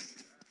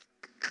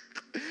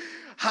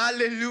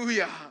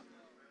 Hallelujah.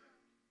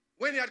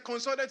 When he had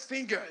consulted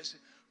singers,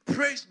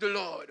 praise the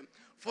Lord,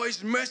 for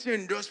his mercy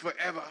endures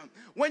forever.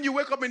 When you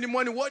wake up in the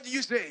morning, what do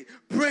you say?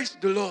 Praise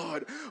the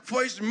Lord,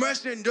 for his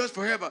mercy endures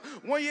forever.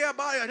 When you hear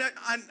about an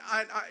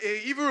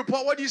evil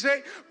report, what do you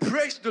say?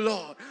 Praise the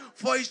Lord,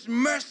 for his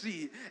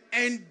mercy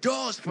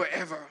endures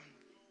forever.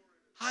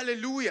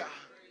 Hallelujah.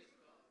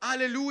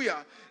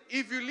 Hallelujah.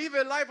 If you live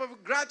a life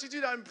of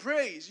gratitude and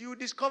praise, you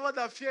discover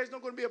that fear is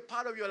not going to be a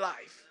part of your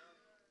life.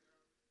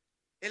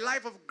 A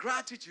life of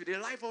gratitude, a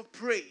life of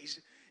praise,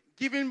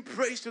 giving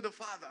praise to the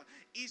Father.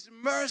 His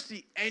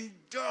mercy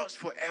endures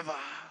forever.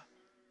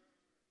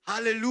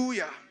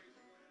 Hallelujah.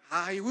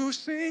 I will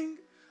sing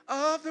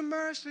of the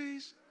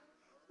mercies.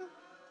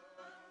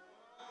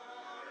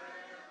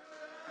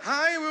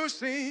 I will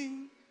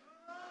sing.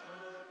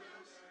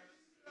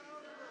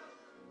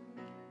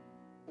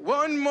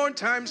 One more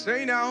time,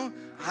 say now,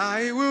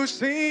 I will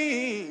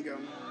sing.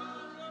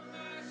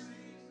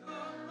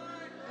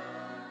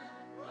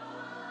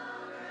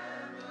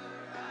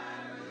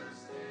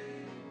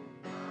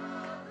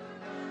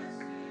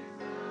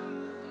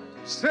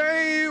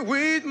 Say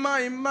with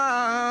my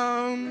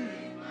mouth.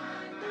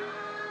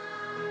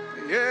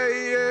 Yeah,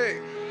 yeah.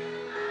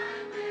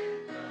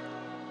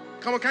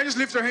 Come on, can you just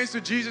lift your hands to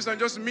Jesus and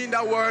just mean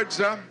that words?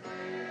 All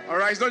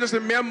right, it's not just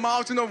a mere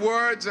mountain of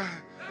words.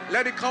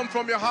 Let it come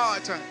from your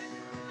heart.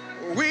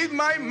 With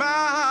my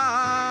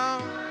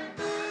mouth,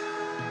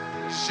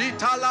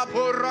 Shitala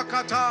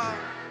Borakata,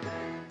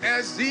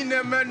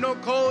 Ezine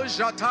Menoko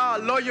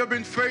Jata. Lord, you've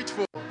been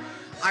faithful.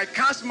 I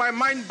cast my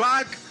mind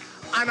back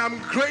and I'm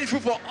grateful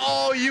for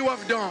all you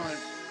have done.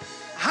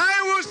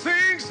 I will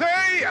sing,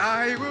 say,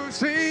 I will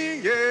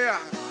sing, yeah,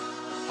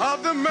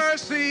 of the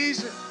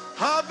mercies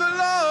of the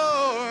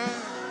Lord.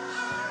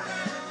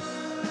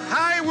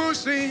 I will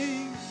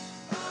sing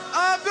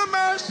of the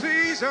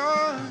mercies.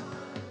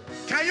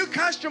 Can you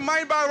cast your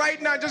mind back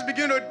right now and just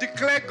begin to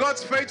declare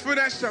God's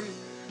faithfulness?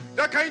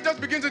 Can you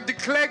just begin to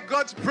declare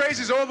God's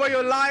praises over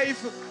your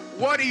life,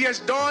 what he has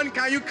done?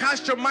 Can you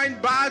cast your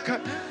mind back?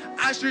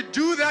 As you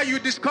do that, you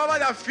discover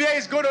that fear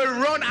is going to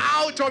run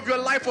out of your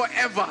life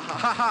forever.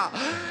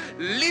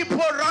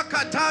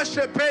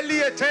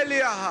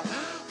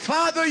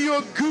 Father,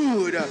 you're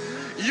good.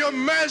 Your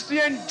mercy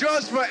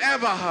endures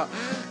forever.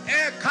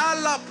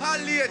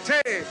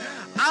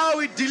 How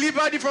he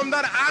delivered you from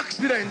that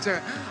accident.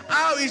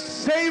 How he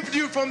saved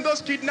you from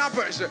those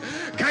kidnappers.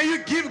 Can you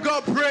give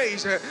God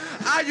praise?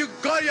 How you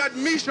got your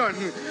admission.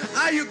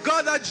 How you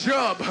got that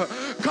job.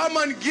 Come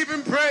on, give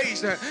him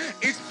praise.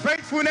 His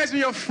faithfulness in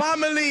your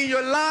family, in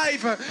your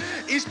life.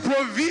 His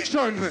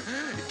provision.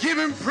 Give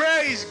him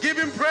praise. Give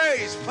him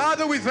praise.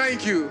 Father, we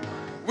thank you.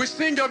 We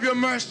sing of your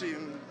mercy.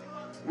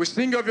 We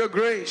sing of your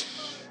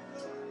grace.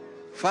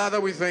 Father,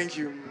 we thank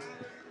you.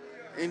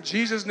 In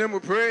Jesus' name we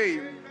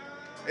pray.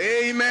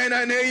 Amen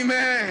and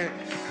amen.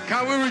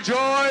 Can we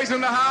rejoice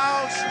in the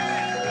house?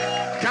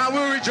 Can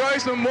we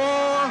rejoice some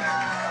more?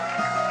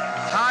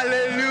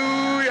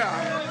 Hallelujah.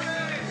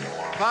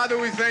 Father,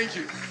 we thank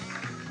you.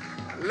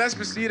 Let's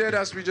be seated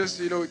as we just,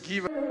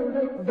 give.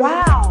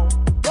 Wow,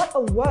 what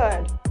a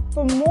word.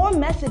 For more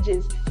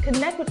messages,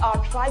 connect with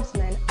our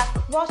tribesmen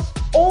across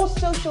all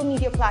social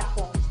media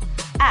platforms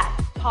at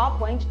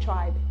PowerPoint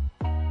Tribe.